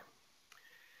talk.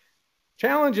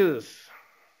 Challenges.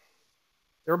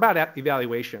 They're about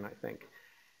evaluation, I think.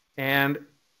 And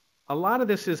a lot of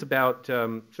this is about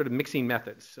sort of mixing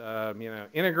methods, you know,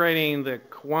 integrating the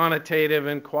quantitative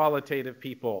and qualitative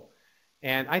people.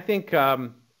 And I think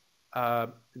the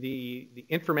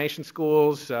information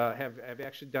schools have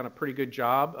actually done a pretty good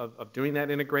job of doing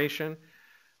that integration.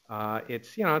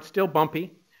 It's, you know, it's still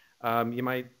bumpy. You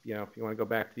might, you know, if you want to go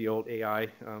back to the old AI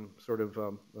sort of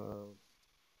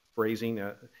phrasing,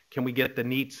 can we get the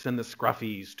neats and the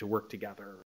scruffies to work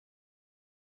together?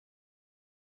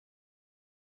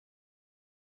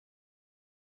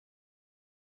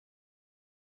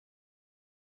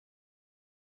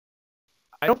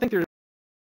 I don't think there's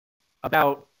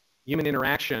about human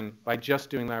interaction by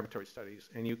just doing laboratory studies,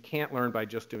 and you can't learn by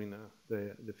just doing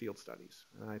the field studies.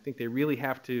 I think they really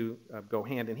have to go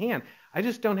hand in hand. I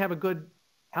just don't have a good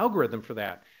algorithm for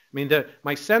that. I mean,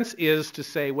 my sense is to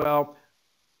say, well,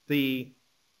 the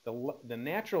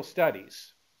natural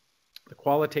studies, the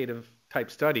qualitative type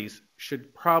studies,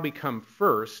 should probably come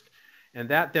first, and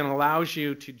that then allows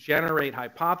you to generate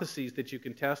hypotheses that you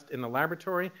can test in the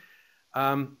laboratory.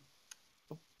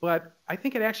 But I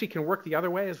think it actually can work the other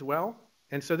way as well.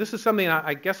 And so this is something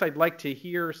I guess I'd like to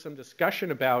hear some discussion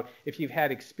about if you've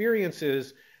had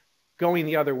experiences going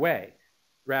the other way.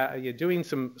 You're doing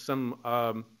some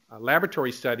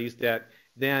laboratory studies that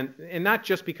then, and not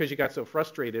just because you got so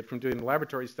frustrated from doing the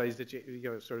laboratory studies that you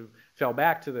know, sort of fell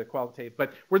back to the qualitative,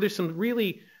 but were there some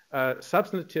really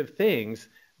substantive things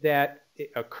that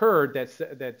occurred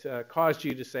that caused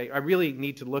you to say, I really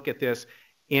need to look at this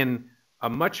in a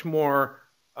much more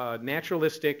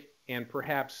naturalistic and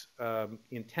perhaps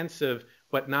intensive,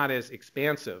 but not as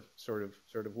expansive sort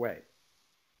of way.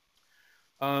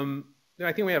 I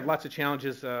think we have lots of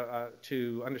challenges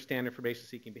to understand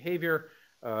information-seeking behavior.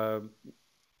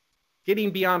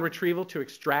 Getting beyond retrieval to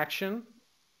extraction.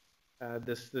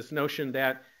 This notion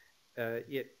that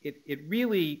it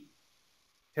really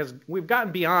has. We've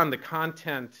gotten beyond the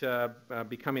content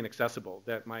becoming accessible.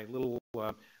 That my little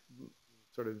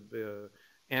sort of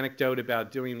anecdote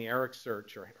about doing the Eric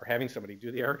search or having somebody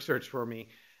do the Eric search for me,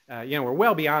 you know, we're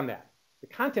well beyond that. The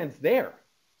content's there.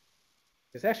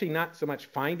 It's actually not so much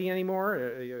finding anymore.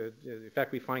 In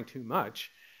fact, we find too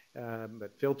much,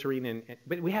 but filtering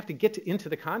but we have to get into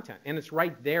the content, and it's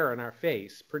right there in our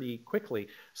face pretty quickly.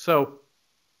 So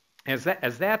as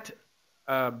that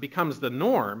becomes the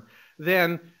norm,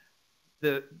 then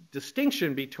the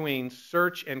distinction between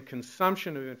search and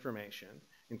consumption of information,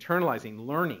 internalizing,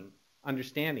 learning,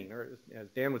 understanding, or as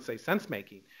Dan would say,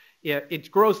 sense-making, it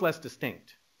grows less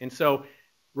distinct. And so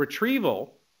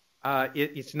retrieval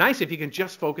it's nice if you can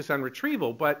just focus on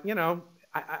retrieval, but you know,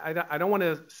 I don't want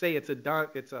to say it's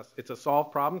a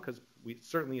solved problem, because it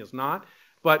certainly is not,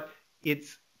 but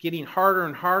it's getting harder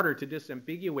and harder to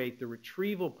disambiguate the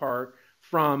retrieval part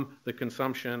from the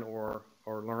consumption or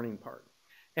learning part.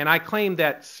 And I claim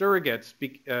that surrogates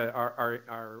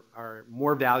are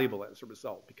more valuable as a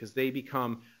result, because they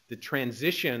become the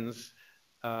transitions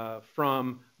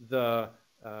from the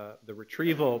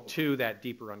retrieval to that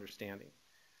deeper understanding.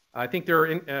 I think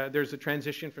there's a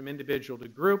transition from individual to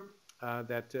group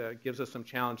that gives us some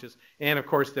challenges, and of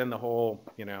course then the whole,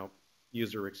 you know,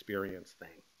 user experience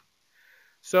thing.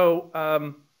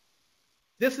 So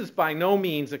this is by no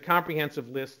means a comprehensive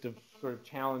list of sort of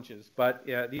challenges, but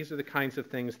these are the kinds of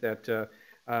things that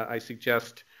I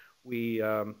suggest we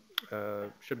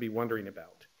should be wondering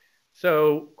about.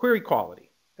 So query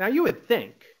quality. Now you would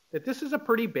think that this is a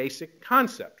pretty basic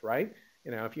concept, right?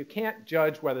 You know, if you can't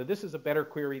judge whether this is a better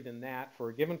query than that for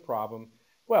a given problem,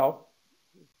 well,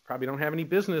 you probably don't have any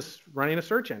business running a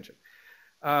search engine.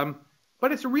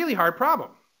 But it's a really hard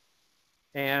problem.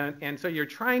 And so you're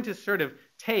trying to sort of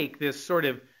take this sort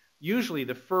of, usually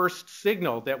the first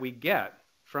signal that we get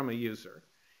from a user,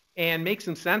 and make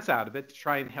some sense out of it to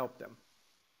try and help them.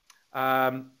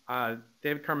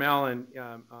 David Carmel and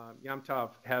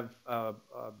Yamtov have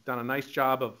done a nice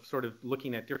job of sort of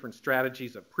looking at different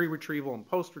strategies of pre-retrieval and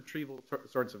post-retrieval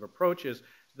sorts of approaches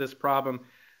to this problem.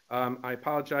 I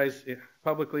apologize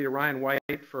publicly to Ryan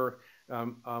White for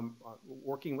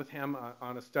working with him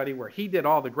on a study where he did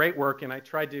all the great work, and I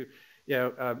tried to, you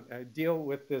know, deal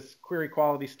with this query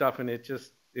quality stuff, and it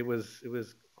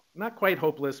was not quite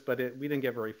hopeless, but we didn't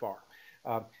get very far.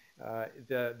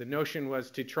 The notion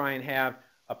was to try and have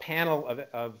a panel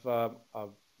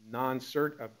of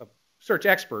search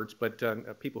experts,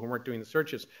 but people who weren't doing the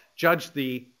searches, judge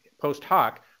the post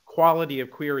hoc quality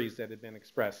of queries that had been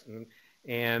expressed,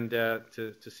 and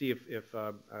to see if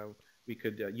we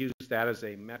could use that as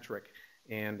a metric.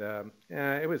 And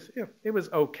it was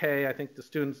okay. I think the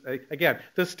students, again,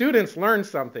 the students learned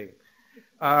something.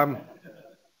 And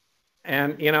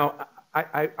you know,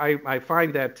 I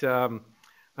find that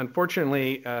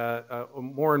unfortunately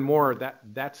more and more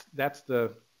that's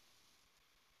the,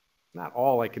 not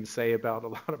all I can say about a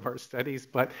lot of our studies,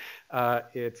 but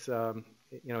it's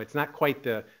you know, it's not quite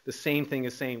the same thing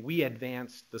as saying we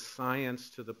advanced the science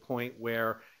to the point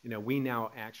where, you know, we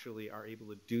now actually are able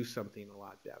to do something a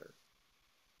lot better.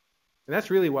 And that's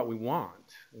really what we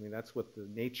want. I mean, that's what the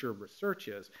nature of research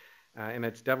is, and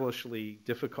it's devilishly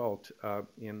difficult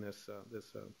in this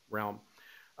realm.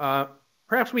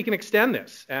 Perhaps we can extend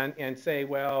this and say,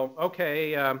 well,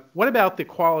 okay, what about the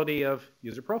quality of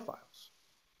user profiles?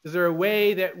 Is there a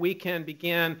way that we can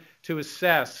begin to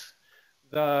assess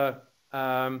the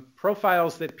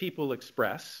profiles that people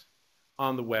express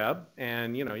on the web?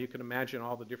 And you know, you can imagine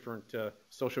all the different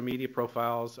social media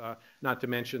profiles, not to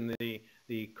mention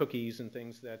the cookies and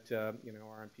things that you know,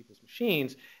 are on people's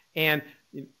machines. And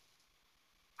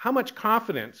how much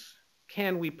confidence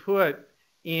can we put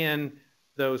in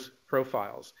those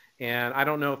profiles? And I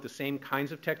don't know if the same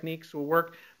kinds of techniques will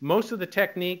work. Most of the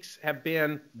techniques have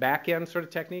been back-end sort of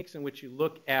techniques in which you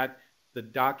look at the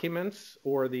documents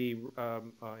or the,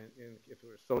 if it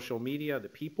was social media, the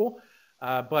people.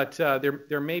 But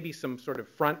there may be some sort of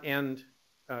front-end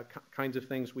kinds of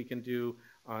things we can do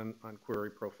on query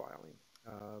profiling.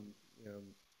 You know,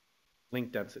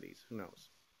 link densities, who knows?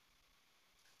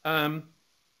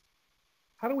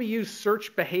 How do we use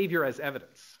search behavior as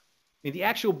evidence? I mean, the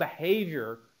actual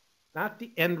behavior, not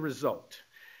the end result.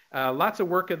 Lots of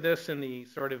work of this in the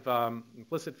sort of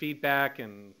implicit feedback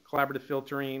and collaborative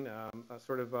filtering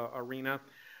sort of arena.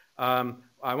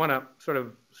 I want to sort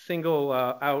of single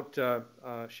out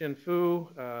Xin Fu,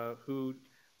 who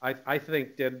I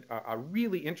think did a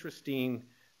really interesting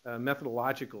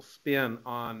methodological spin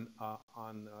on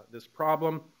this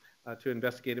problem to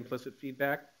investigate implicit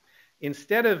feedback.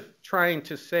 Instead of trying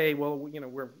to say, well, you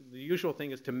know, the usual thing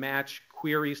is to match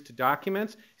queries to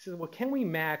documents, he says, well, can we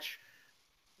match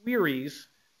queries,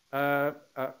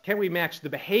 can we match the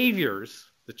behaviors,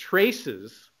 the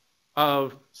traces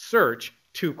of search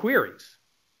to queries?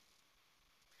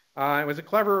 It was a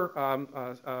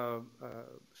clever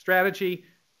strategy,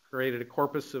 created a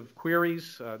corpus of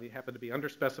queries. They happened to be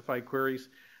underspecified queries,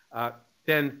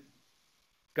 then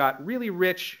got really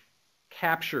rich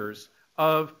captures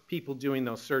of people doing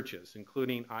those searches,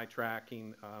 including eye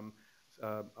tracking,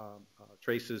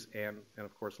 traces, and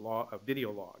of course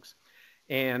video logs,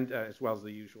 and as well as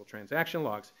the usual transaction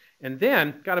logs. And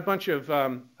then got a bunch of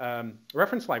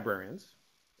reference librarians,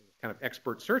 kind of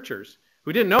expert searchers,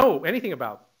 who didn't know anything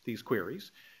about these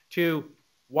queries, to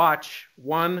watch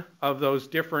one of those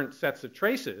different sets of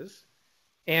traces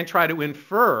and try to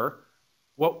infer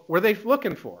what were they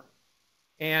looking for,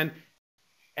 and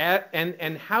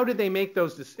how did they make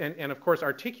those, and of course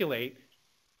articulate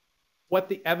what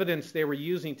the evidence they were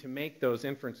using to make those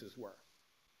inferences were,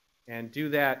 and do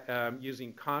that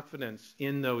using confidence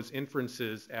in those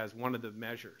inferences as one of the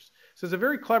measures. So it's a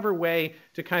very clever way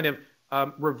to kind of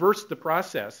reverse the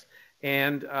process,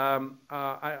 and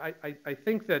I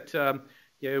think that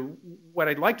what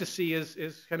I'd like to see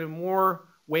is kind of more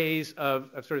ways of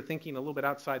sort of thinking a little bit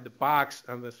outside the box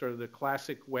on the sort of the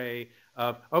classic way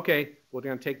of, okay, we're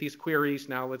going to take these queries,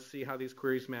 now let's see how these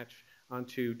queries match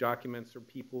onto documents or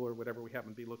people or whatever we happen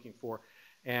to be looking for,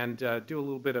 and do a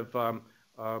little bit of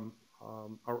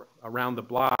around the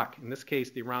block. In this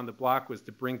case, the around the block was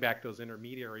to bring back those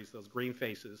intermediaries, those green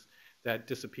faces that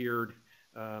disappeared,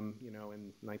 you know,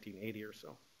 in 1980 or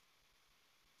so.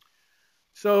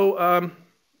 So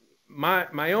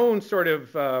my own sort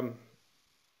of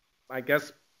I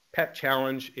guess pet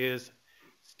challenge is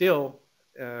still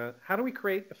how do we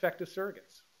create effective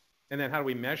surrogates, and then how do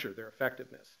we measure their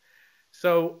effectiveness?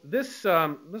 So this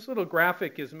little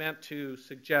graphic is meant to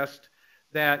suggest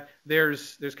that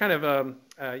there's kind of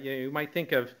you might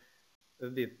think of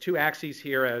the two axes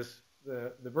here as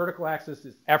the vertical axis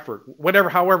is effort,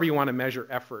 however you want to measure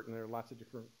effort, and there are lots of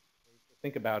different ways to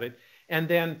think about it, and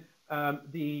then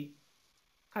the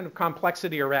kind of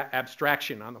complexity or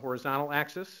abstraction on the horizontal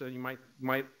axis. So you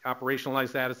might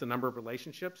operationalize that as the number of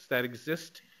relationships that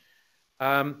exist.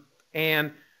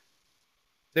 And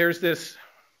there's this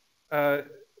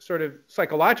sort of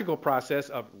psychological process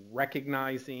of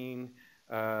recognizing,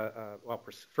 well,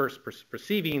 first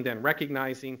perceiving, then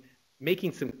recognizing,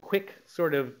 making some quick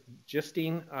sort of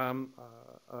gisting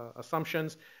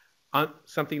assumptions on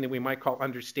something that we might call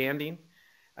understanding.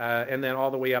 And then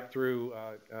all the way up through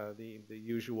the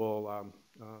usual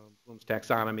Bloom's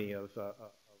taxonomy of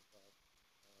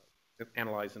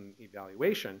analyze and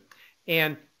evaluation.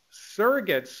 And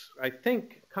surrogates, I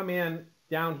think, come in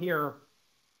down here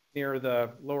near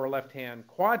the lower left-hand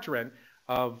quadrant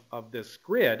of this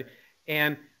grid.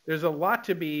 And there's a lot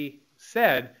to be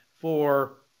said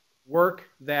for work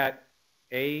that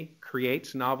A,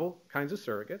 creates novel kinds of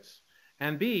surrogates,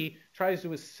 and B, tries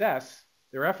to assess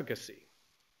their efficacy.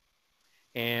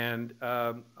 And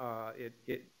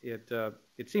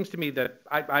it seems to me that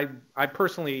I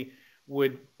personally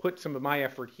would put some of my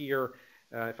effort here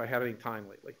if I had any time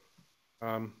lately.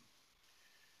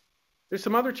 There's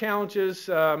some other challenges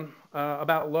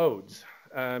about loads.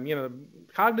 You know,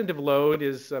 cognitive load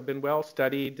has been well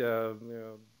studied. You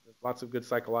know, lots of good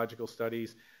psychological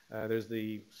studies. There's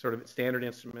the sort of standard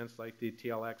instruments like the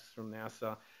TLX from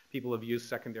NASA. People have used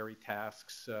secondary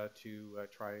tasks to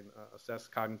try and assess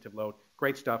cognitive load.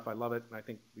 Great stuff. I love it, and I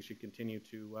think we should continue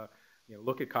to you know,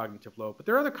 look at cognitive load. But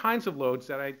there are other kinds of loads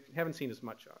that I haven't seen as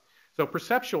much of. So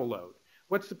perceptual load.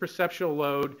 What's the perceptual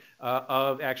load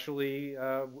of actually you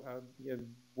know,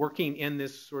 working in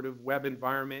this sort of web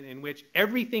environment in which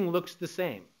everything looks the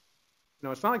same? You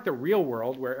know, it's not like the real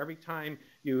world where every time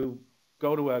you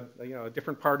go to a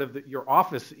different part of your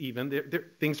office, even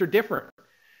things are different.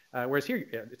 Whereas here,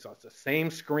 it's the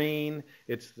same screen,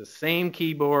 it's the same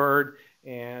keyboard,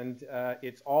 and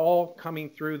it's all coming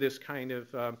through this kind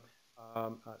of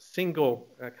single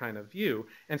kind of view.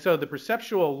 And so the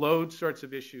perceptual load sorts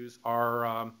of issues are,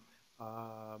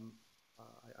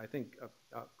 I think,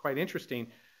 quite interesting.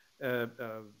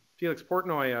 Felix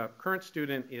Portnoy, a current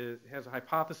student, has a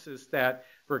hypothesis that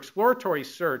for exploratory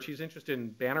search, he's interested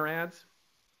in banner ads,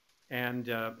 and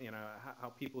you know, how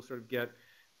people sort of get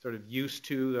used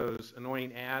to those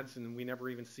annoying ads, and we never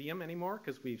even see them anymore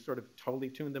because we've sort of totally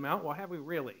tuned them out. Well, have we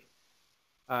really?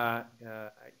 I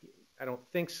don't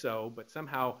think so, but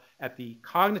somehow at the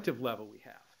cognitive level we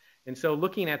have. And so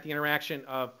looking at the interaction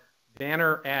of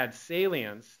banner ad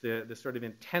salience, the sort of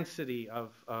intensity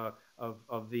of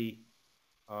the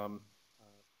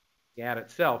ad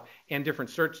itself, and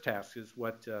different search tasks is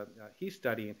what he's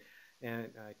studying. And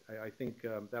I think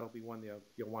that'll be one that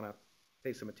you'll want to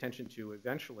pay some attention to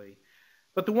eventually.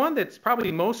 But the one that's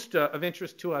probably most of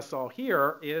interest to us all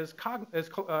here is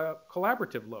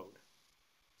collaborative load.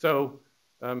 So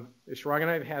Shirag and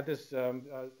I have had this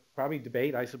probably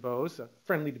debate, I suppose, a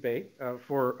friendly debate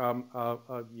for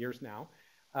years now.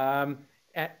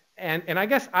 And I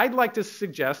guess I'd like to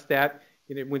suggest that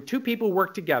when two people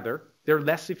work together, they're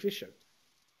less efficient.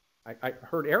 I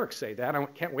heard Eric say that. I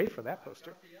can't wait for that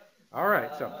poster. All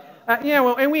right, so yeah,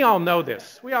 well, and we all know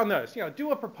this. We all know this. You know,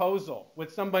 do a proposal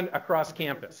with someone across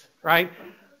campus, right?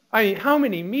 I mean, how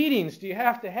many meetings do you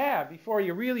have to have before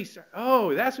you really start?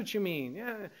 Oh, that's what you mean.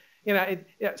 Yeah, you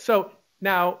know. So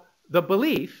Now, the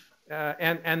belief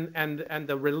and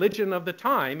the religion of the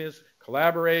time is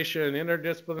collaboration,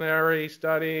 interdisciplinary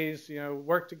studies,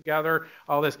 work together,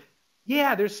 all this.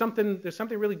 Yeah, there's something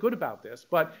really good about this,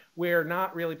 but we're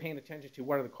not really paying attention to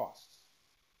what are the costs.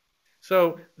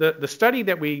 So the study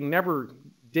that we never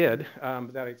did,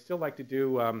 that I'd still like to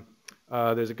do,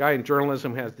 there's a guy in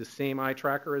journalism who has the same eye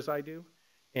tracker as I do.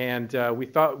 And we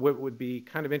thought what would be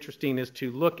kind of interesting is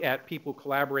to look at people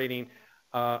collaborating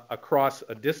across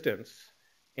a distance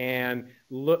and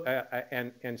look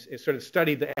and sort of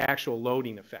study the actual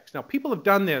loading effects. Now, people have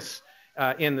done this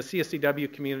in the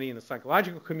CSCW community and the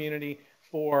psychological community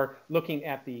for looking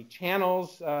at the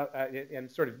channels and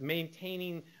sort of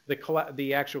maintaining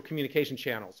the actual communication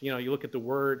channels. You look at the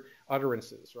word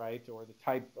utterances, right, or the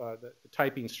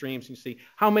typing streams, and you see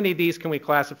how many of these can we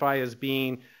classify as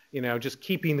being, just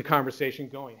keeping the conversation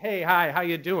going. Hey, hi, how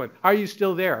you doing? Are you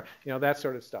still there? That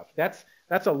sort of stuff. That's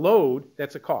a load.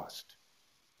 That's a cost.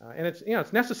 And it's,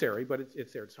 it's necessary, but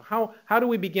it's there. So how do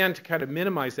we begin to kind of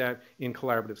minimize that in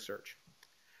collaborative search?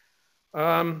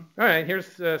 All right, here's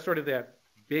sort of that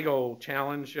big old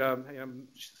challenge,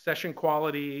 session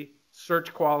quality,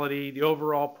 search quality, the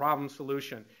overall problem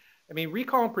solution. I mean,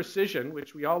 recall and precision,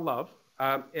 which we all love,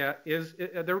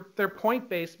 they're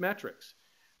point-based metrics.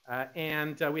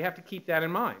 And we have to keep that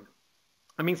in mind.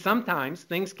 I mean, sometimes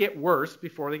things get worse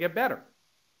before they get better.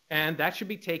 And that should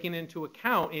be taken into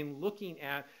account in looking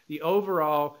at the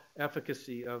overall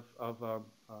efficacy of an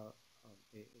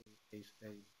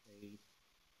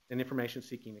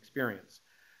information-seeking experience.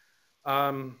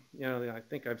 I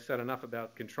think I've said enough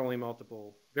about controlling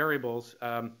multiple variables.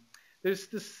 There's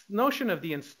this notion of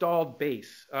the installed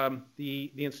base.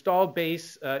 The installed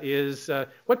base is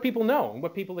what people know and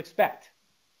what people expect.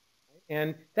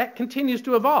 And that continues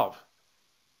to evolve.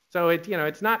 So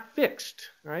it's not fixed,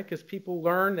 right? Because people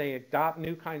learn, they adopt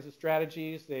new kinds of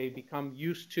strategies, they become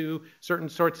used to certain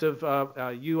sorts of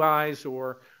UIs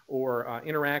or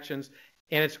interactions,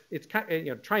 and it's kind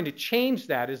of, trying to change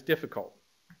that is difficult,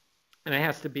 and it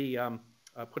has to be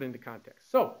put into context.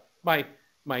 So my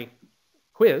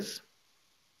quiz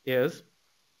is,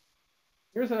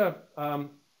 here's a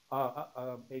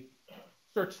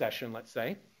search session, let's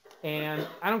say, and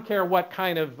I don't care what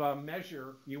kind of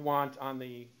measure you want on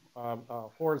the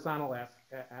horizontal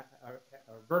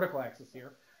vertical axis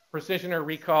here, precision or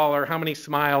recall or how many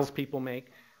smiles people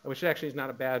make, which actually is not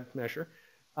a bad measure.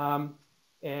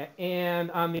 And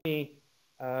on the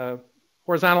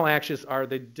horizontal axis are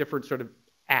the different sort of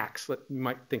acts. You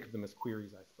might think of them as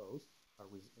queries, I suppose,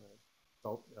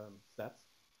 result sets.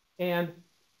 And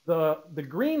the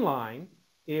green line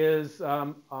is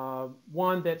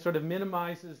one that sort of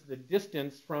minimizes the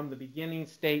distance from the beginning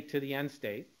state to the end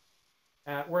state.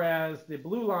 Whereas the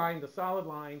blue line, the solid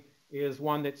line, is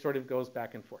one that sort of goes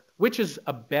back and forth. Which is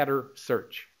a better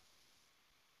search?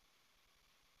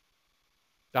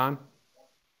 Don?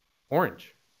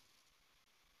 Orange.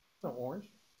 No, orange?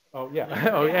 Oh, yeah.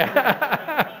 Oh,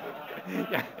 yeah.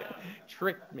 Yeah.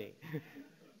 Tricked me.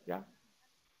 Yeah.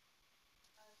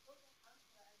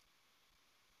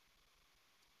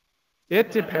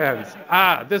 It depends.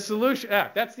 The solution,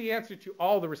 that's the answer to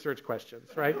all the research questions,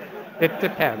 right? It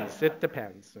depends. It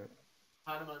depends.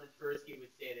 Kahneman and Tversky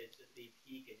would say that it's just the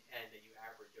peak and end that you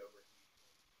average over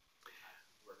to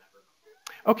remember.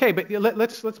 Okay, but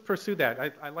let's pursue that.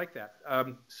 I like that.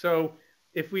 So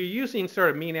if we're using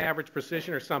sort of mean average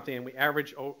precision or something and we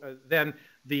average, then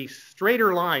the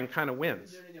straighter line kind of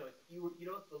wins. No. You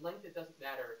don't, the length, it doesn't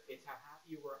matter. It's how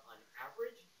happy you were on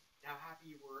average and how happy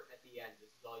you were at the end. This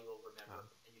is all you'll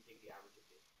remember, and you take the average of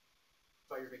it.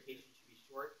 So your vacation should be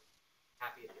short,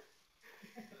 happy at the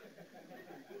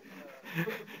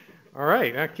end. All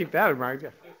right, I'll keep that in mind.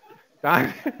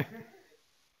 Don?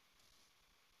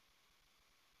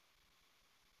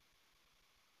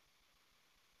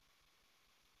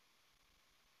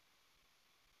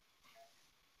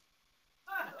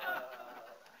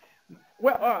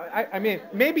 Well, I mean,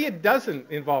 maybe it doesn't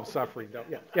involve suffering, though.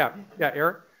 Yeah,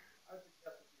 Eric? I would suggest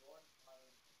that the orange line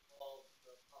involves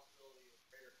the possibility of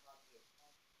greater cognitive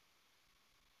function.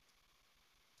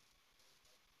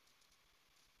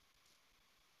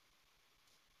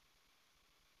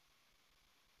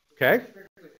 Okay.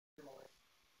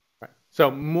 Right. So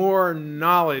more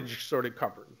knowledge sort of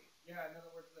covered. Yeah, in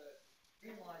other words, the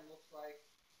green line looks like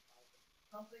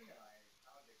something, and I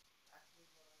found exactly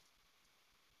what I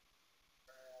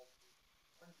whereas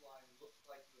the orange line looks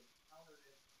like you encountered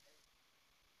information,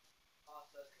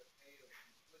 process that may have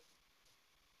conflicted.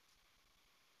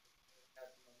 It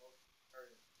has some emotional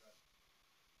very interesting.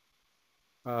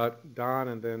 Don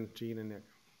and then Gene and Nick.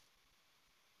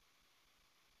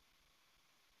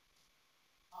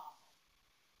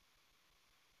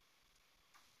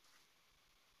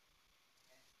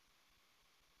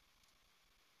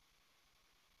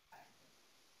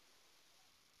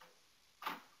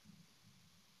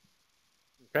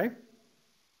 Okay?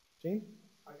 Gene?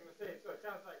 I was going to say, so it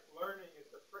sounds like learning is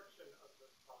the friction of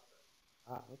the process.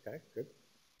 Ah, okay, good.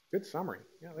 Good summary.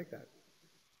 Yeah, I like that.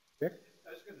 Dick?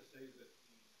 I was going to say that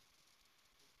the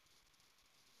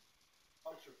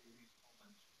sponsor for these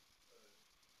comments,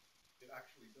 it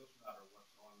actually does matter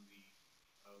what's on the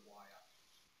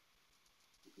y-axis.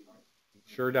 Right?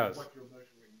 Sure does. What you're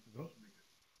measuring does make it.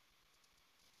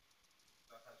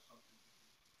 That has something to do.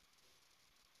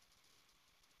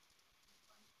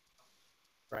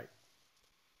 Right.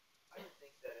 I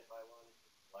think that if I wanted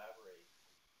to collaborate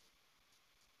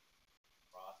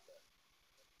process,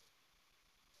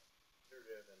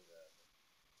 iterative and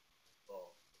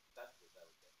well, successes, I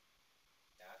would get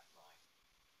dash line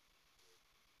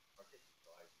partition.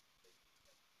 So I think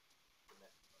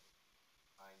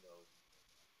find those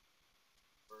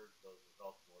merge those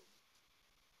results more easily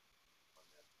on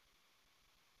that.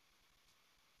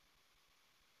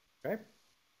 Okay.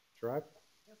 Sharad?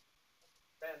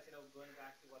 Bands, going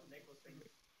back to what Nick was saying,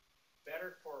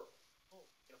 better for,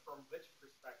 from which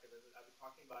perspective is it? Are we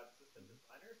talking about system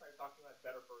designers? Are we talking about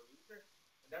better for a user?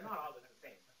 And they're not always the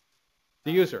same.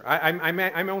 The user.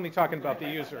 I'm only talking about the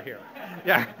user here.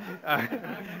 Yeah.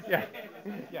 Yeah.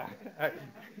 As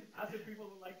if people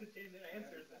would like to change their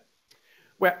answers then.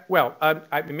 Well,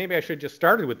 maybe I should just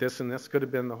started with this, and this could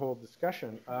have been the whole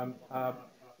discussion.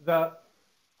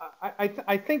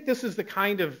 I think this is the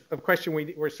kind of question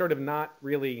we're sort of not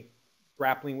really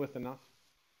grappling with enough.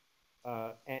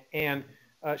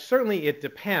 Certainly it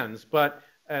depends, but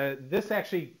this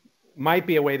actually might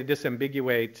be a way to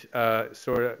disambiguate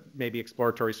sort of maybe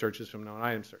exploratory searches from known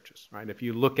item searches, right? If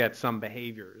you look at some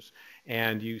behaviors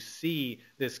and you see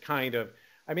this kind of,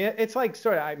 it's like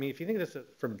if you think of this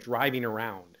from driving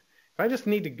around, if I just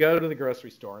need to go to the grocery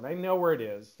store and I know where it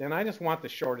is, then I just want the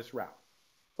shortest route.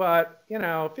 But,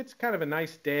 if it's kind of a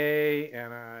nice day,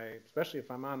 and especially if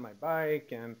I'm on my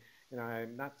bike and,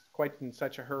 I'm not quite in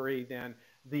such a hurry, then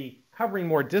the covering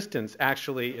more distance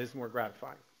actually is more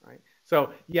gratifying, right?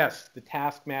 So, yes, the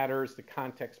task matters, the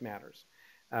context matters.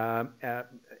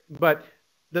 But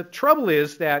the trouble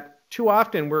is that too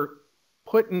often we're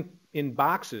put in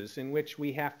boxes in which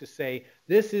we have to say,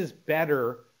 this is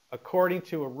better according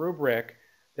to a rubric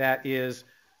that is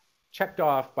checked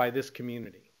off by this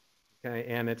community. Okay,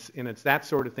 and it's that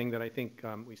sort of thing that I think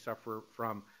we suffer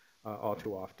from all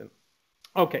too often.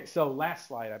 Okay, so last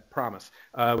slide, I promise.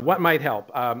 What might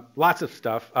help? Lots of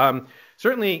stuff.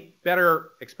 Certainly better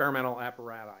experimental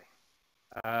apparatus.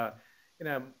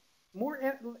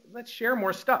 Let's share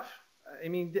more stuff.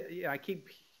 I keep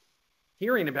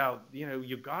hearing about,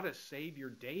 you've got to save your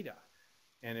data.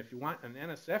 And if you want an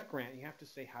NSF grant, you have to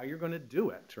say how you're going to do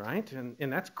it, right?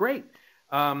 And that's great.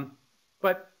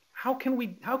 But how can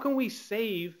we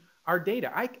save our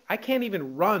data? I can't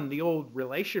even run the old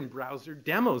relation browser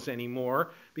demos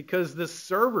anymore because the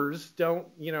servers don't,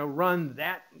 run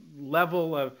that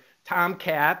level of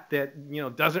Tomcat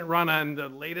that, doesn't run on the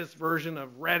latest version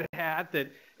of Red Hat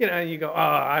that, you go, oh,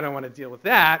 I don't want to deal with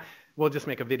that. We'll just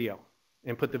make a video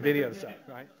and put the videos up,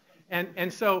 right?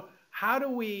 And so how do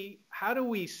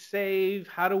we save,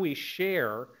 how do we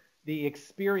share the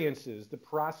experiences, the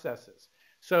processes?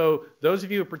 So those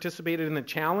of you who participated in the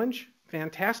challenge,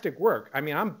 fantastic work.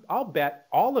 I'll bet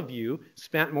all of you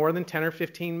spent more than 10 or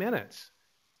 15 minutes.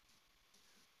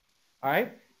 All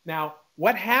right. Now,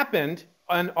 what happened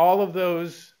on all of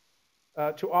those,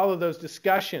 to all of those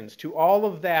discussions, to all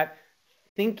of that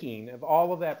thinking, of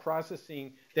all of that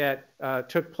processing that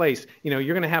took place? You're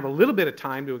going to have a little bit of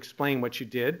time to explain what you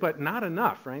did, but not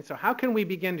enough, right? So how can we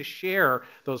begin to share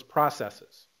those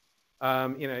processes?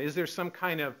 Is there some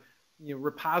kind of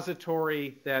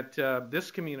repository that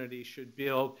this community should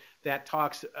build that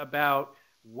talks about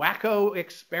wacko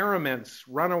experiments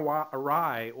run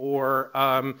awry, or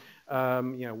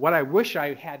what I wish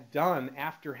I had done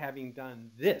after having done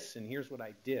this, and here's what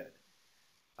I did.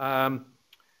 I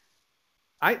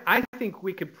think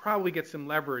we could probably get some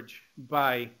leverage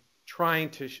by trying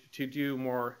to do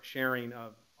more sharing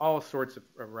of all sorts of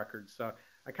records.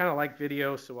 I kind of like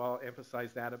video, so I'll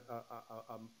emphasize that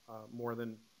more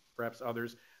than perhaps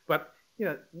others, but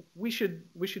we should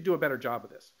do a better job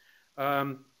of this.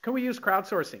 Can we use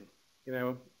crowdsourcing?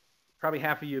 Probably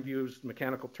half of you have used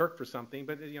Mechanical Turk for something,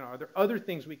 but are there other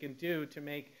things we can do to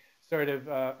make sort of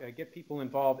get people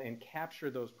involved and capture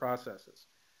those processes?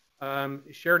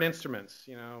 Shared instruments.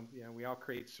 We all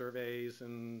create surveys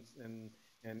and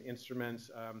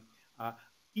instruments.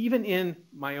 Even in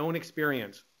my own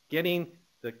experience, getting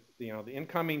the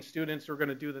incoming students are going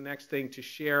to do the next thing to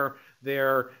share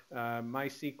their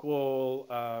MySQL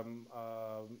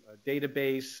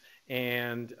database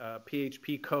and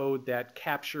PHP code that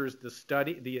captures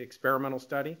the experimental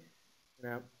study.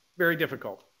 Very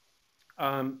difficult.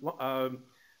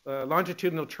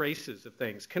 Longitudinal traces of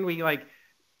things. Can we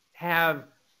have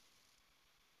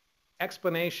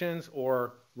explanations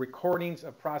or recordings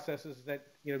of processes that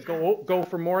go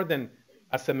for more than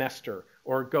a semester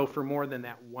or go for more than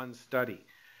that one study?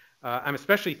 I'm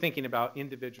especially thinking about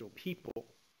individual people.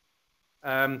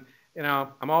 I'm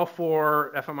all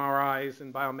for fMRIs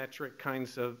and biometric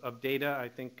kinds of data. I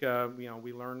think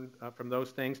we learn from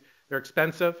those things. They're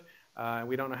expensive.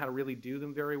 We don't know how to really do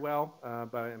them very well,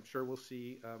 but I'm sure we'll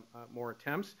see more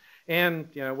attempts. And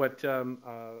what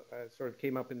sort of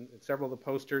came up in several of the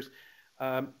posters,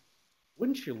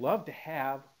 wouldn't you love to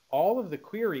have all of the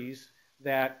queries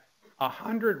that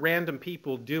 100 random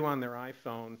people do on their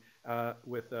iPhone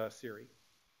with Siri?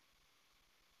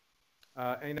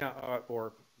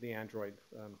 Or the Android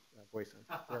voice.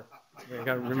 I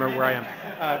got to remember where I am.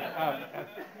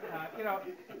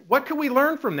 What could we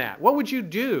learn from that? What would you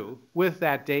do with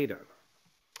that data?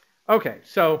 Okay,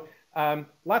 so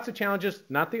lots of challenges,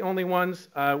 not the only ones.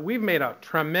 We've made a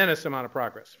tremendous amount of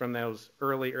progress from those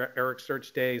early Eric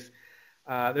Search days.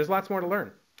 There's lots more to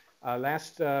learn.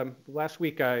 Last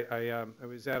week I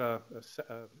was at an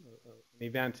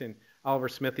event, and Oliver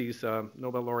Smithies,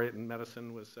 Nobel laureate in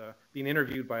medicine, was being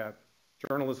interviewed by a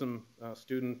journalism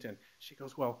student, and she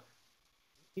goes, well,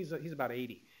 he's about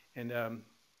 80, and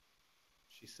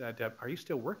she said, are you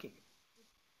still working?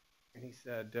 And he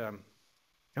said,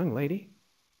 young lady,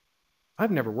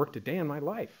 I've never worked a day in my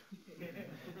life.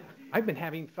 I've been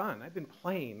having fun. I've been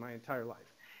playing my entire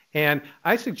life. And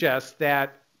I suggest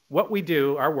that what we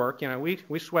do, our work,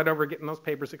 we sweat over getting those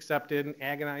papers accepted and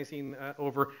agonizing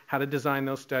over how to design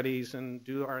those studies and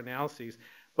do our analyses.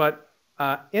 But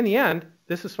in the end,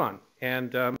 this is fun.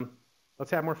 And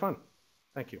let's have more fun.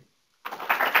 Thank you.